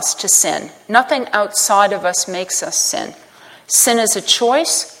forces us to sin. Nothing outside of us makes us sin. Sin is a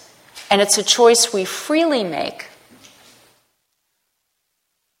choice, and it's a choice we freely make.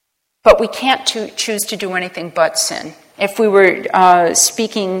 But we can't choose to do anything but sin. If we were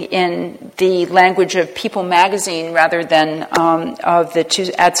speaking in the language of People magazine rather than of the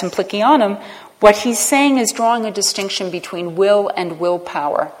two ad simplicianum, what he's saying is drawing a distinction between will and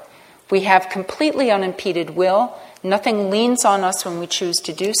willpower. We have completely unimpeded will. Nothing leans on us when we choose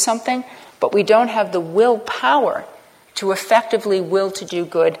to do something, but we don't have the willpower to effectively will to do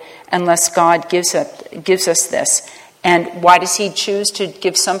good unless God gives us this. And why does he choose to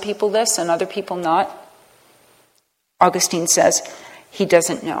give some people this and other people not? Augustine says he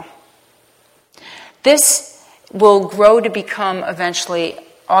doesn't know. This will grow to become eventually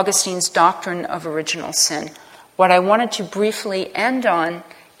Augustine's doctrine of original sin. What I wanted to briefly end on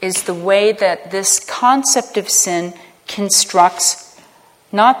is the way that this concept of sin constructs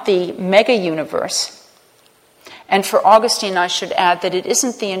not the mega-universe. And for Augustine, I should add that it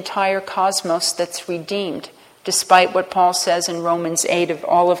isn't the entire cosmos that's redeemed, despite what Paul says in Romans 8 of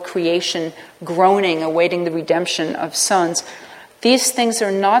all of creation groaning, awaiting the redemption of sons. These things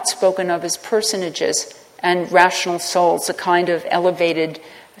are not spoken of as personages and rational souls, a kind of elevated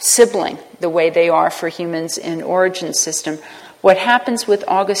sibling, the way they are for humans in Origen's system. What happens with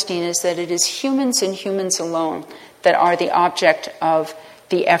Augustine is that it is humans and humans alone that are the object of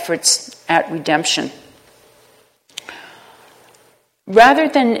the efforts at redemption. Rather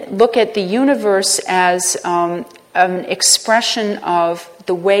than look at the universe as an expression of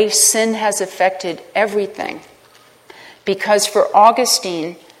the way sin has affected everything, because for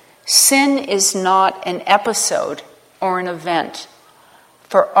Augustine, sin is not an episode or an event.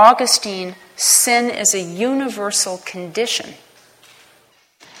 For Augustine, sin is a universal condition.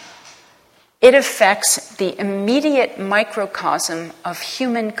 It affects the immediate microcosm of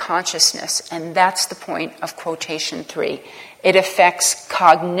human consciousness, and that's the point of quotation 3. It affects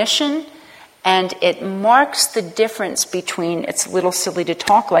cognition, and it marks the difference between, it's a little silly to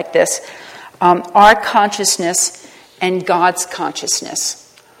talk like this, our consciousness and God's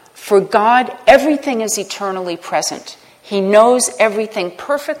consciousness. For God, everything is eternally present. He knows everything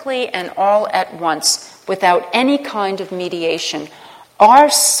perfectly and all at once, without any kind of mediation.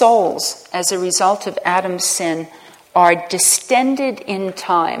 Our souls, as a result of Adam's sin, are distended in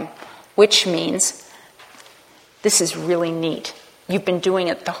time, which means, this is really neat. You've been doing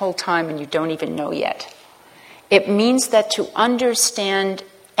it the whole time and you don't even know yet. It means that to understand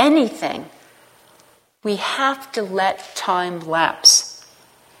anything, we have to let time lapse.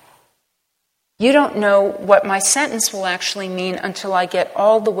 You don't know what my sentence will actually mean until I get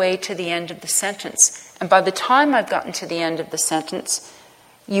all the way to the end of the sentence. And by the time I've gotten to the end of the sentence,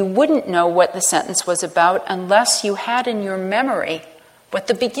 you wouldn't know what the sentence was about unless you had in your memory what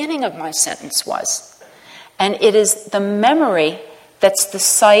the beginning of my sentence was. And it is the memory that's the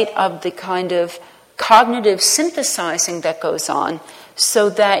site of the kind of cognitive synthesizing that goes on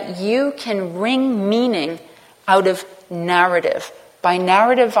so that you can wring meaning out of narrative. By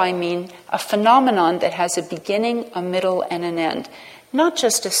narrative, I mean a phenomenon that has a beginning, a middle, and an end. Not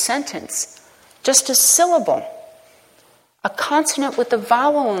just a sentence, just a syllable, a consonant with a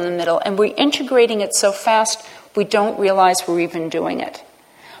vowel in the middle, and we're integrating it so fast we don't realize we're even doing it.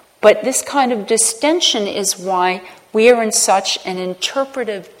 But this kind of distension is why we are in such an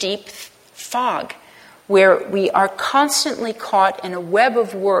interpretive deep fog, where we are constantly caught in a web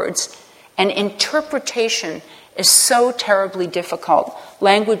of words, and interpretation is so terribly difficult.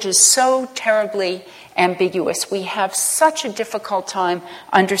 Language is so terribly ambiguous. We have such a difficult time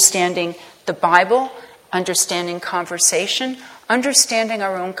understanding the Bible, understanding conversation, understanding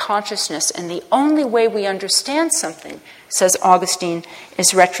our own consciousness. And the only way we understand something, says Augustine,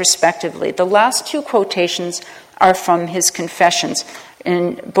 is retrospectively. The last two quotations are from his Confessions.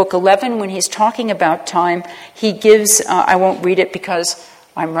 In Book 11, when he's talking about time, he gives, I won't read it because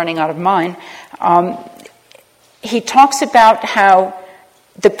I'm running out of mine, he talks about how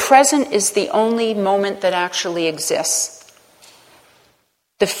the present is the only moment that actually exists.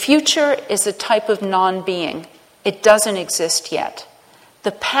 The future is a type of non-being. It doesn't exist yet.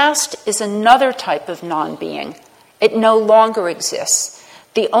 The past is another type of non-being. It no longer exists.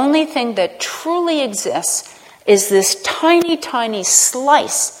 The only thing that truly exists is this tiny, tiny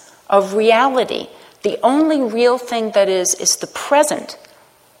slice of reality. The only real thing that is the present.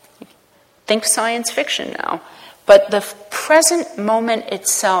 Think science fiction now. But the present moment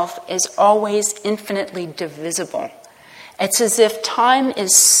itself is always infinitely divisible. It's as if time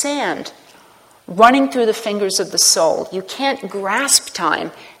is sand running through the fingers of the soul. You can't grasp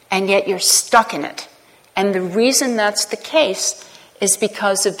time, and yet you're stuck in it. And the reason that's the case is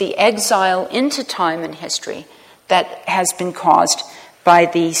because of the exile into time and history that has been caused by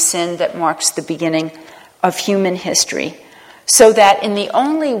the sin that marks the beginning of human history. So that in the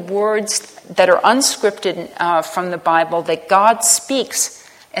only words that are unscripted from the Bible that God speaks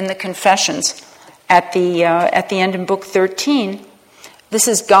in the Confessions at the end in Book 13, this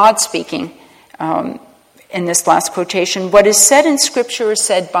is God speaking in this last quotation. "What is said in Scripture is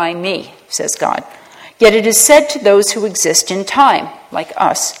said by me," says God. "Yet it is said to those who exist in time," like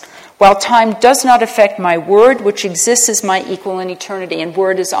us, "while time does not affect my word, which exists as my equal in eternity." And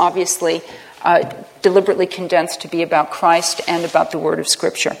word is obviously deliberately condensed to be about Christ and about the word of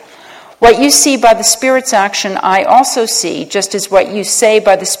Scripture. "What you see by the Spirit's action, I also see, just as what you say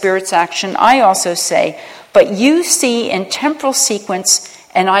by the Spirit's action, I also say. But you see in temporal sequence,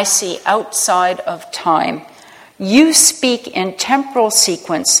 and I see outside of time. You speak in temporal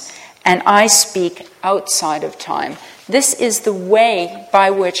sequence, and I speak outside of time." This is the way by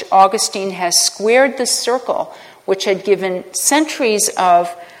which Augustine has squared the circle, which had given centuries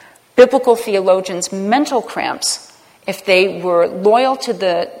of biblical theologians mental cramps if they were loyal to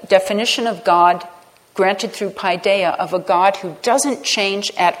the definition of God granted through paideia of a God who doesn't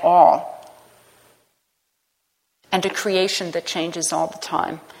change at all, and a creation that changes all the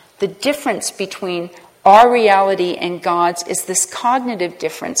time. The difference between our reality and God's is this cognitive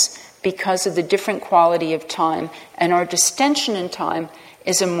difference because of the different quality of time, and our distension in time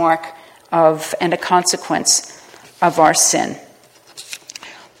is a mark of and a consequence of our sin.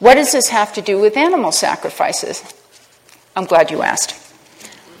 What does this have to do with animal sacrifices? I'm glad you asked.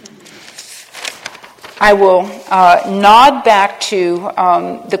 I will nod back to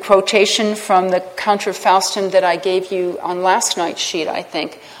the quotation from the Contra Faustum that I gave you on last night's sheet, I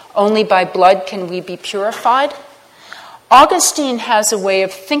think. "Only by blood can we be purified." Augustine has a way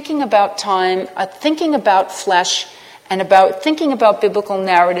of thinking about time, thinking about flesh, and thinking about biblical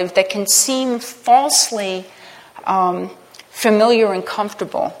narrative that can seem falsely familiar and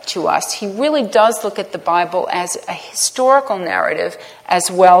comfortable to us. He really does look at the Bible as a historical narrative as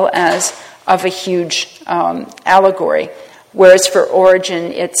well as of a huge allegory, whereas for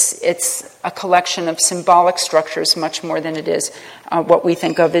Origen, it's a collection of symbolic structures much more than it is what we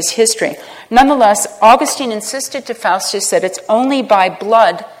think of as history. Nonetheless, Augustine insisted to Faustus that it's only by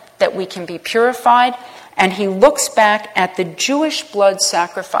blood that we can be purified, and he looks back at the Jewish blood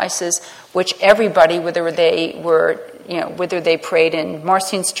sacrifices, which everybody, whether they prayed in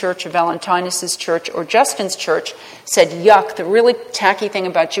Marcion's church or Valentinus' church or Justin's church, said, yuck, the really tacky thing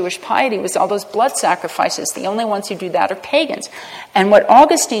about Jewish piety was all those blood sacrifices. The only ones who do that are pagans. And what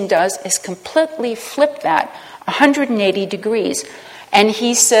Augustine does is completely flip that 180 degrees. And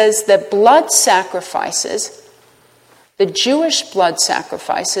he says that blood sacrifices, the Jewish blood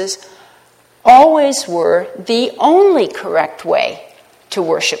sacrifices, always were the only correct way to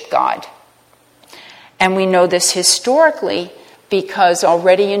worship God. And we know this historically because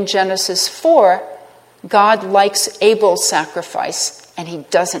already in Genesis 4, God likes Abel's sacrifice and he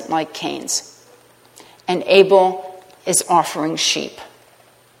doesn't like Cain's. And Abel is offering sheep.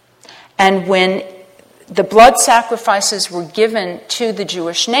 And when the blood sacrifices were given to the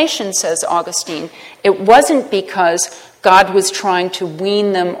Jewish nation, says Augustine, it wasn't because God was trying to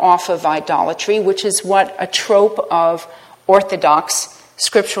wean them off of idolatry, which is what a trope of Orthodox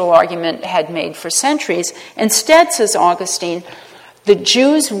scriptural argument had made for centuries. Instead, says Augustine, the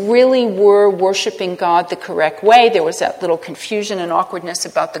Jews really were worshiping God the correct way. There was that little confusion and awkwardness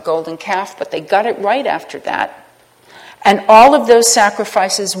about the golden calf, but they got it right after that. And all of those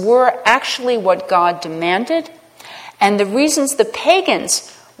sacrifices were actually what God demanded. And the reasons the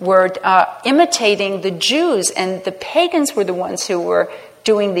pagans were imitating the Jews, and the pagans were the ones who were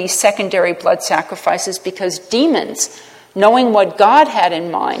doing these secondary blood sacrifices because demons, knowing what God had in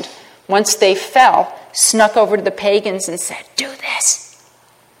mind, once they fell, snuck over to the pagans and said, do this.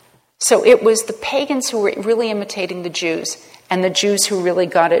 So it was the pagans who were really imitating the Jews, and the Jews who really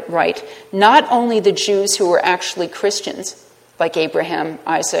got it right. Not only the Jews who were actually Christians, like Abraham,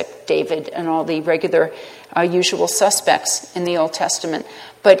 Isaac, David, and all the regular usual suspects in the Old Testament,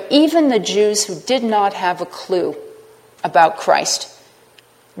 but even the Jews who did not have a clue about Christ.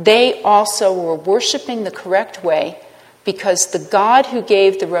 They also were worshiping the correct way, because the God who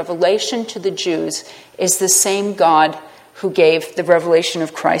gave the revelation to the Jews is the same God who gave the revelation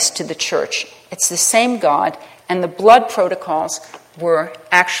of Christ to the church. It's the same God, and the blood protocols were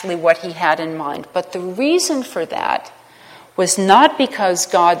actually what he had in mind. But the reason for that was not because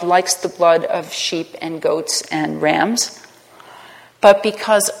God likes the blood of sheep and goats and rams, but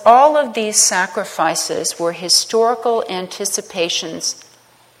because all of these sacrifices were historical anticipations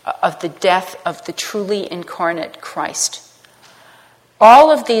of the death of the truly incarnate Christ.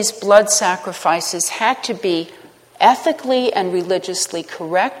 All of these blood sacrifices had to be ethically and religiously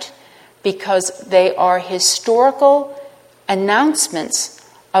correct because they are historical announcements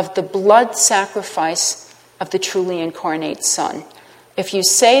of the blood sacrifice of the truly incarnate Son. If you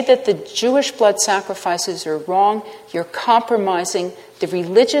say that the Jewish blood sacrifices are wrong, you're compromising the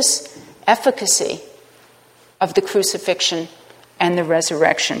religious efficacy of the crucifixion and the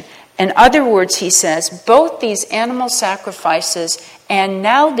resurrection. In other words, he says, both these animal sacrifices and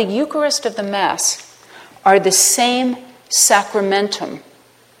now the Eucharist of the Mass are the same sacramentum.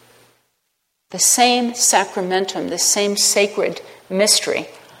 The same sacramentum, the same sacred mystery.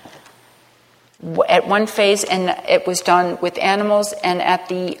 At one phase, and it was done with animals, and at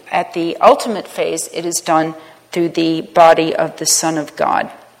the ultimate phase, it is done through the body of the Son of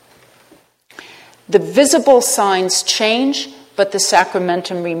God. The visible signs change, but the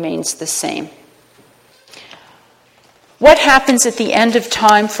sacramentum remains the same. What happens at the end of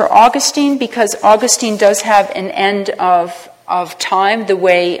time for Augustine? Because Augustine does have an end of time, the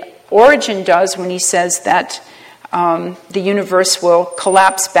way Origen does when he says that the universe will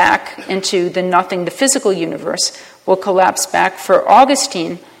collapse back into the nothing, the physical universe will collapse back. For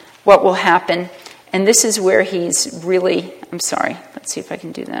Augustine, what will happen, and this is where he's really, let's see if I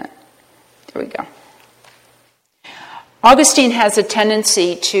can do that. There we go. Augustine has a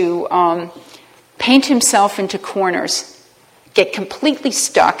tendency to paint himself into corners, get completely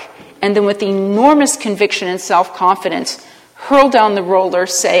stuck, and then with enormous conviction and self-confidence, hurl down the roller,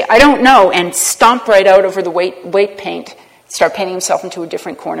 say, I don't know, and stomp right out over the weight paint, start painting himself into a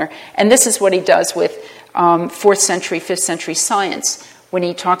different corner. And this is what he does with 4th century, 5th century science, when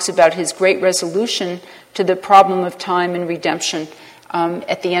he talks about his great resolution to the problem of time and redemption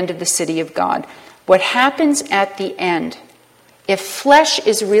at the end of the City of God. What happens at the end, if flesh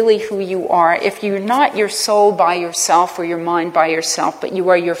is really who you are, if you're not your soul by yourself or your mind by yourself, but you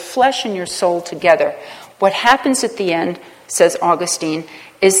are your flesh and your soul together, what happens at the end, says Augustine,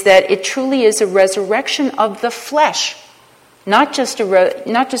 is that it truly is a resurrection of the flesh, not just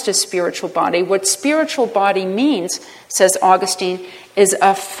a spiritual body. What spiritual body means, says Augustine, is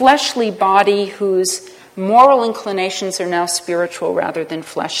a fleshly body whose moral inclinations are now spiritual rather than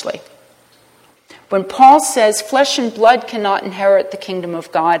fleshly. When Paul says flesh and blood cannot inherit the kingdom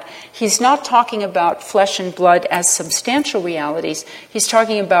of God, he's not talking about flesh and blood as substantial realities. He's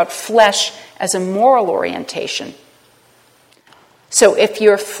talking about flesh as a moral orientation. So if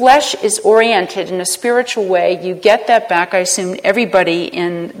your flesh is oriented in a spiritual way, you get that back. I assume everybody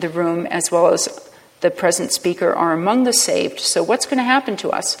in the room, as well as the present speaker, are among the saved. So what's going to happen to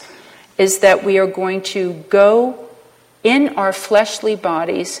us is that we are going to go in our fleshly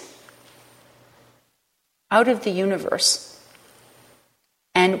bodies out of the universe.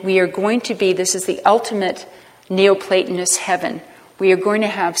 And we are going to be, this is the ultimate Neoplatonist heaven, we are going to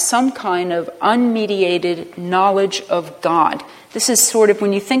have some kind of unmediated knowledge of God. This is sort of,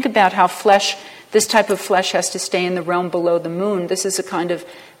 when you think about how flesh, this type of flesh has to stay in the realm below the moon, this is a kind of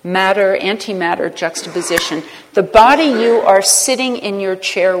matter, antimatter juxtaposition. The body you are sitting in your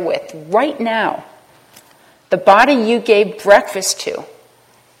chair with right now, the body you gave breakfast to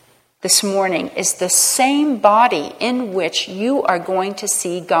this morning, is the same body in which you are going to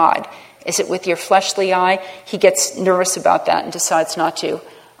see God. Is it with your fleshly eye? He gets nervous about that and decides not to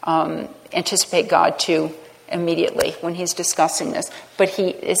anticipate God too immediately when he's discussing this. But he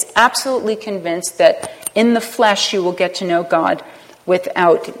is absolutely convinced that in the flesh you will get to know God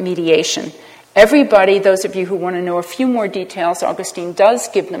without mediation. Everybody, those of you who want to know a few more details, Augustine does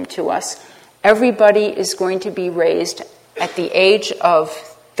give them to us. Everybody is going to be raised at the age of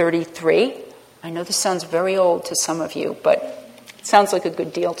 33. I know this sounds very old to some of you, but it sounds like a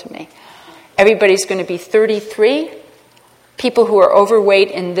good deal to me. Everybody's going to be 33. People who are overweight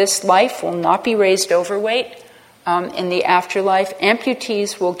in this life will not be raised overweight in the afterlife.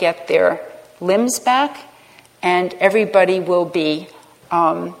 Amputees will get their limbs back, and everybody will be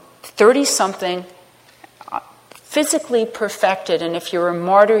 30-something, physically perfected. And if you're a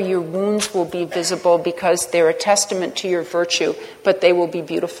martyr, your wounds will be visible because they're a testament to your virtue, but they will be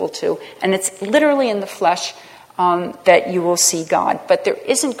beautiful too. And it's literally in the flesh that you will see God. But there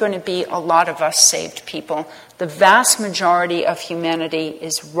isn't going to be a lot of us saved people. The vast majority of humanity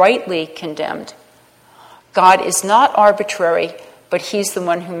is rightly condemned. God is not arbitrary, but he's the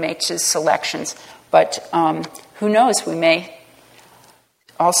one who makes his selections. But who knows, we may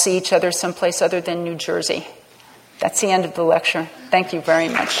all see each other someplace other than New Jersey. That's the end of the lecture. Thank you very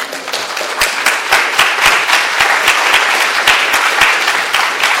much.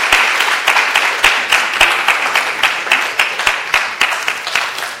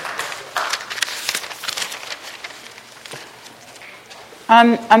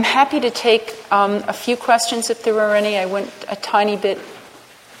 I'm happy to take a few questions if there are any. I went a tiny bit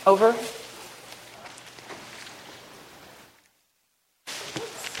over.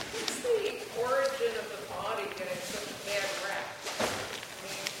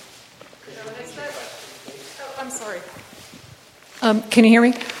 Can you hear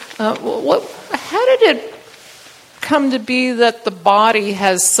me? How did it come to be that the body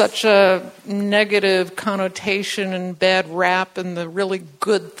has such a negative connotation and bad rap, and the really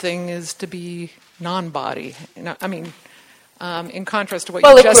good thing is to be non-body? In contrast to what you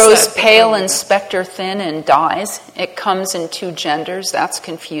just said. Well, it grows pale and spectre thin and dies. It comes in two genders. That's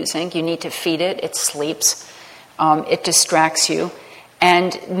confusing. You need to feed it. It sleeps. It distracts you.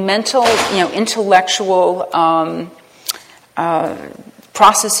 And mental, intellectual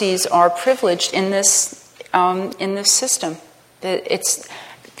processes are privileged in this system.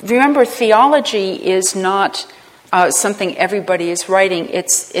 Remember, theology is not something everybody is writing.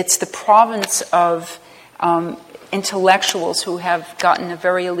 It's the province of intellectuals who have gotten a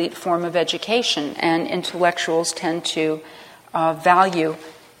very elite form of education, and intellectuals tend to value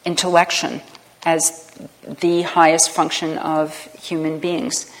intellection as the highest function of human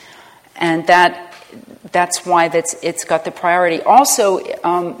beings, and that's why it's got the priority. Also,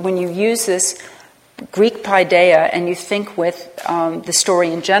 when you use this Greek paideia and you think with the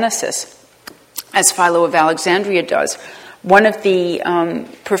story in Genesis, as Philo of Alexandria does, one of the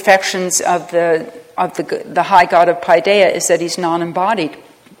perfections of the high god of paideia is that he's non-embodied.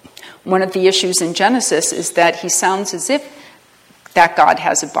 One of the issues in Genesis is that he sounds as if that god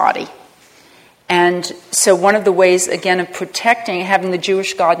has a body. And so one of the ways, again, of protecting, having the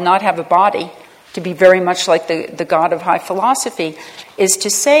Jewish God not have a body, to be very much like the God of high philosophy, is to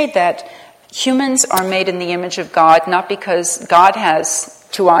say that humans are made in the image of God, not because God has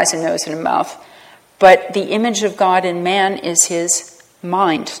 2 eyes, a nose, and a mouth, but the image of God in man is his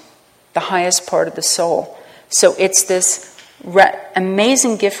mind, the highest part of the soul. So it's this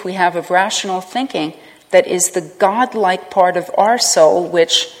amazing gift we have of rational thinking that is the godlike part of our soul,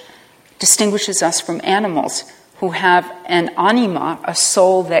 which distinguishes us from animals who have an anima, a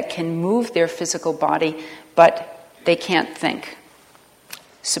soul that can move their physical body, but they can't think,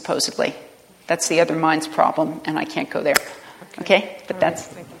 supposedly. That's the other mind's problem, and I can't go there. Okay? But that's...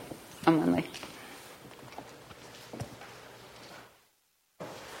 I'm Lindley.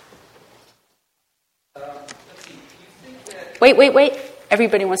 Wait.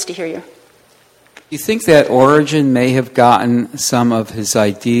 Everybody wants to hear you. You think that Origen may have gotten some of his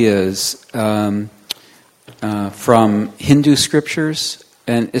ideas from Hindu scriptures,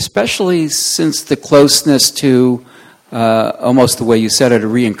 and especially since the closeness to almost the way you said it, a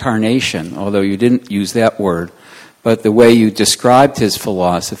reincarnation, although you didn't use that word, but the way you described his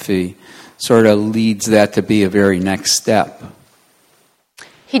philosophy sort of leads that to be a very next step.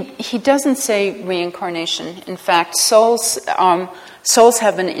 He doesn't say reincarnation. In fact, souls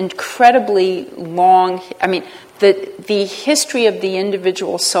have an incredibly long... the history of the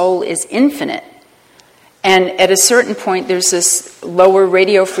individual soul is infinite. And at a certain point, there's this lower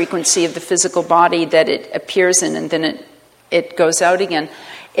radio frequency of the physical body that it appears in, and then it goes out again.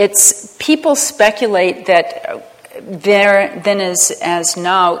 People speculate that there, then as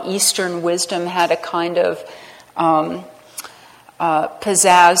now, Eastern wisdom had a kind of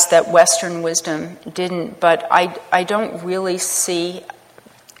pizzazz that Western wisdom didn't, but I don't really see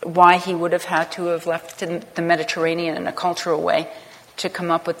why he would have had to have left the Mediterranean in a cultural way to come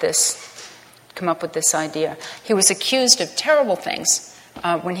up with this idea. He was accused of terrible things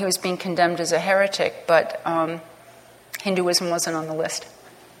when he was being condemned as a heretic, but Hinduism wasn't on the list.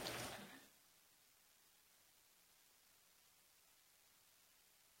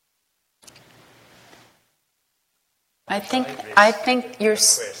 I think you're...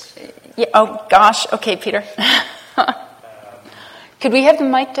 Yeah, oh, gosh. Okay, Peter. Could we have the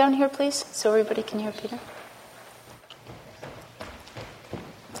mic down here, please, so everybody can hear Peter?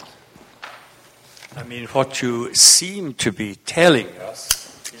 What you seem to be telling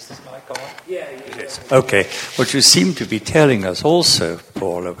us... Is this mic on? Yeah, it is. Okay. What you seem to be telling us also,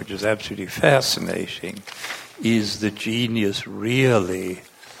 Paula, which is absolutely fascinating, is that genius really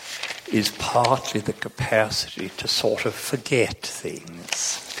is partly the capacity to sort of forget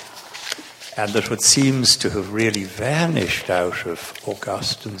things. And that what seems to have really vanished out of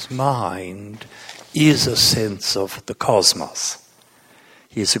Augustine's mind is a sense of the cosmos.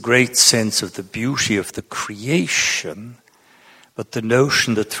 He has a great sense of the beauty of the creation, but the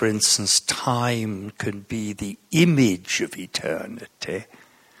notion that, for instance, time can be the image of eternity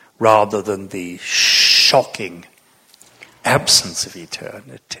rather than the shocking absence of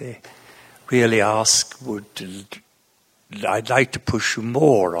eternity, really I'd like to push you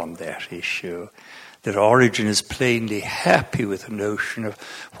more on that issue, that Origen is plainly happy with the notion of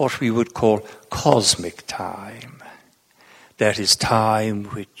what we would call cosmic time. That is time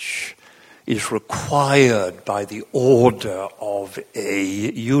which is required by the order of a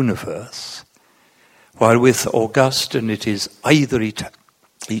universe, while with Augustine it is either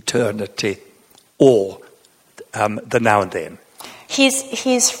eternity or the now and then.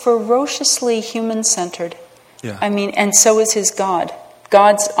 He's ferociously human-centered. Yeah. I mean, and so is his God.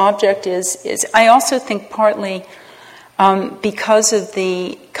 God's object is I also think partly because of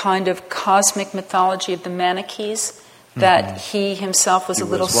the kind of cosmic mythology of the Manichees, that he himself was a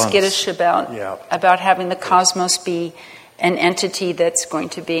little skittish about having the cosmos be an entity that's going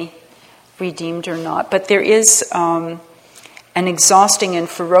to be redeemed or not. But there is an exhausting and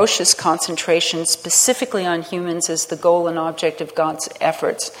ferocious concentration specifically on humans as the goal and object of God's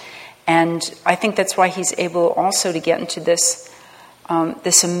efforts. And I think that's why he's able also to get into this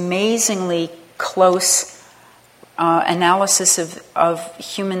this amazingly close analysis of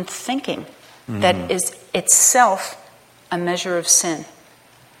human thinking that is itself a measure of sin.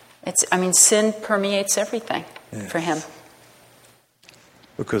 Sin permeates everything for him.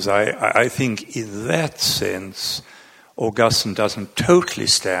 Because I think in that sense, Augustine doesn't totally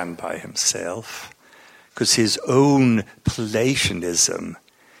stand by himself, because his own Pelagianism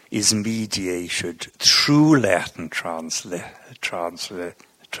is mediated through Latin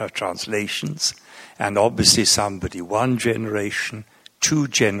translations, and obviously somebody 1 generation, 2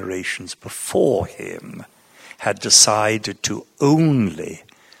 generations before him had decided to only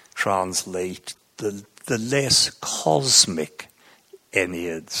translate the less cosmic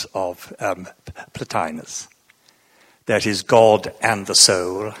Enneads of Plotinus. That is God and the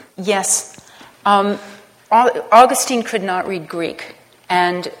soul. Yes. Augustine could not read Greek.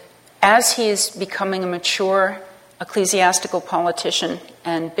 And as he is becoming a mature ecclesiastical politician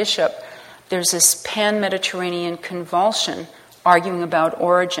and bishop, there's this pan-Mediterranean convulsion arguing about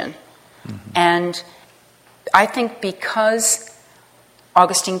origin. And I think because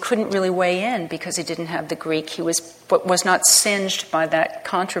Augustine couldn't really weigh in because he didn't have the Greek, he was not singed by that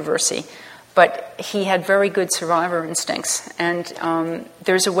controversy, but he had very good survivor instincts. And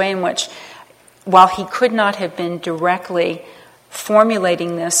there's a way in which, while he could not have been directly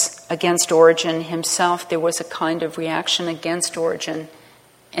formulating this against Origen himself, there was a kind of reaction against Origen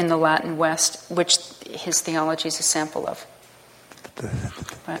in the Latin West, which his theology is a sample of.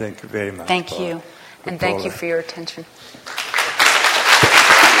 Thank you very much. Thank you. And thank you for your attention.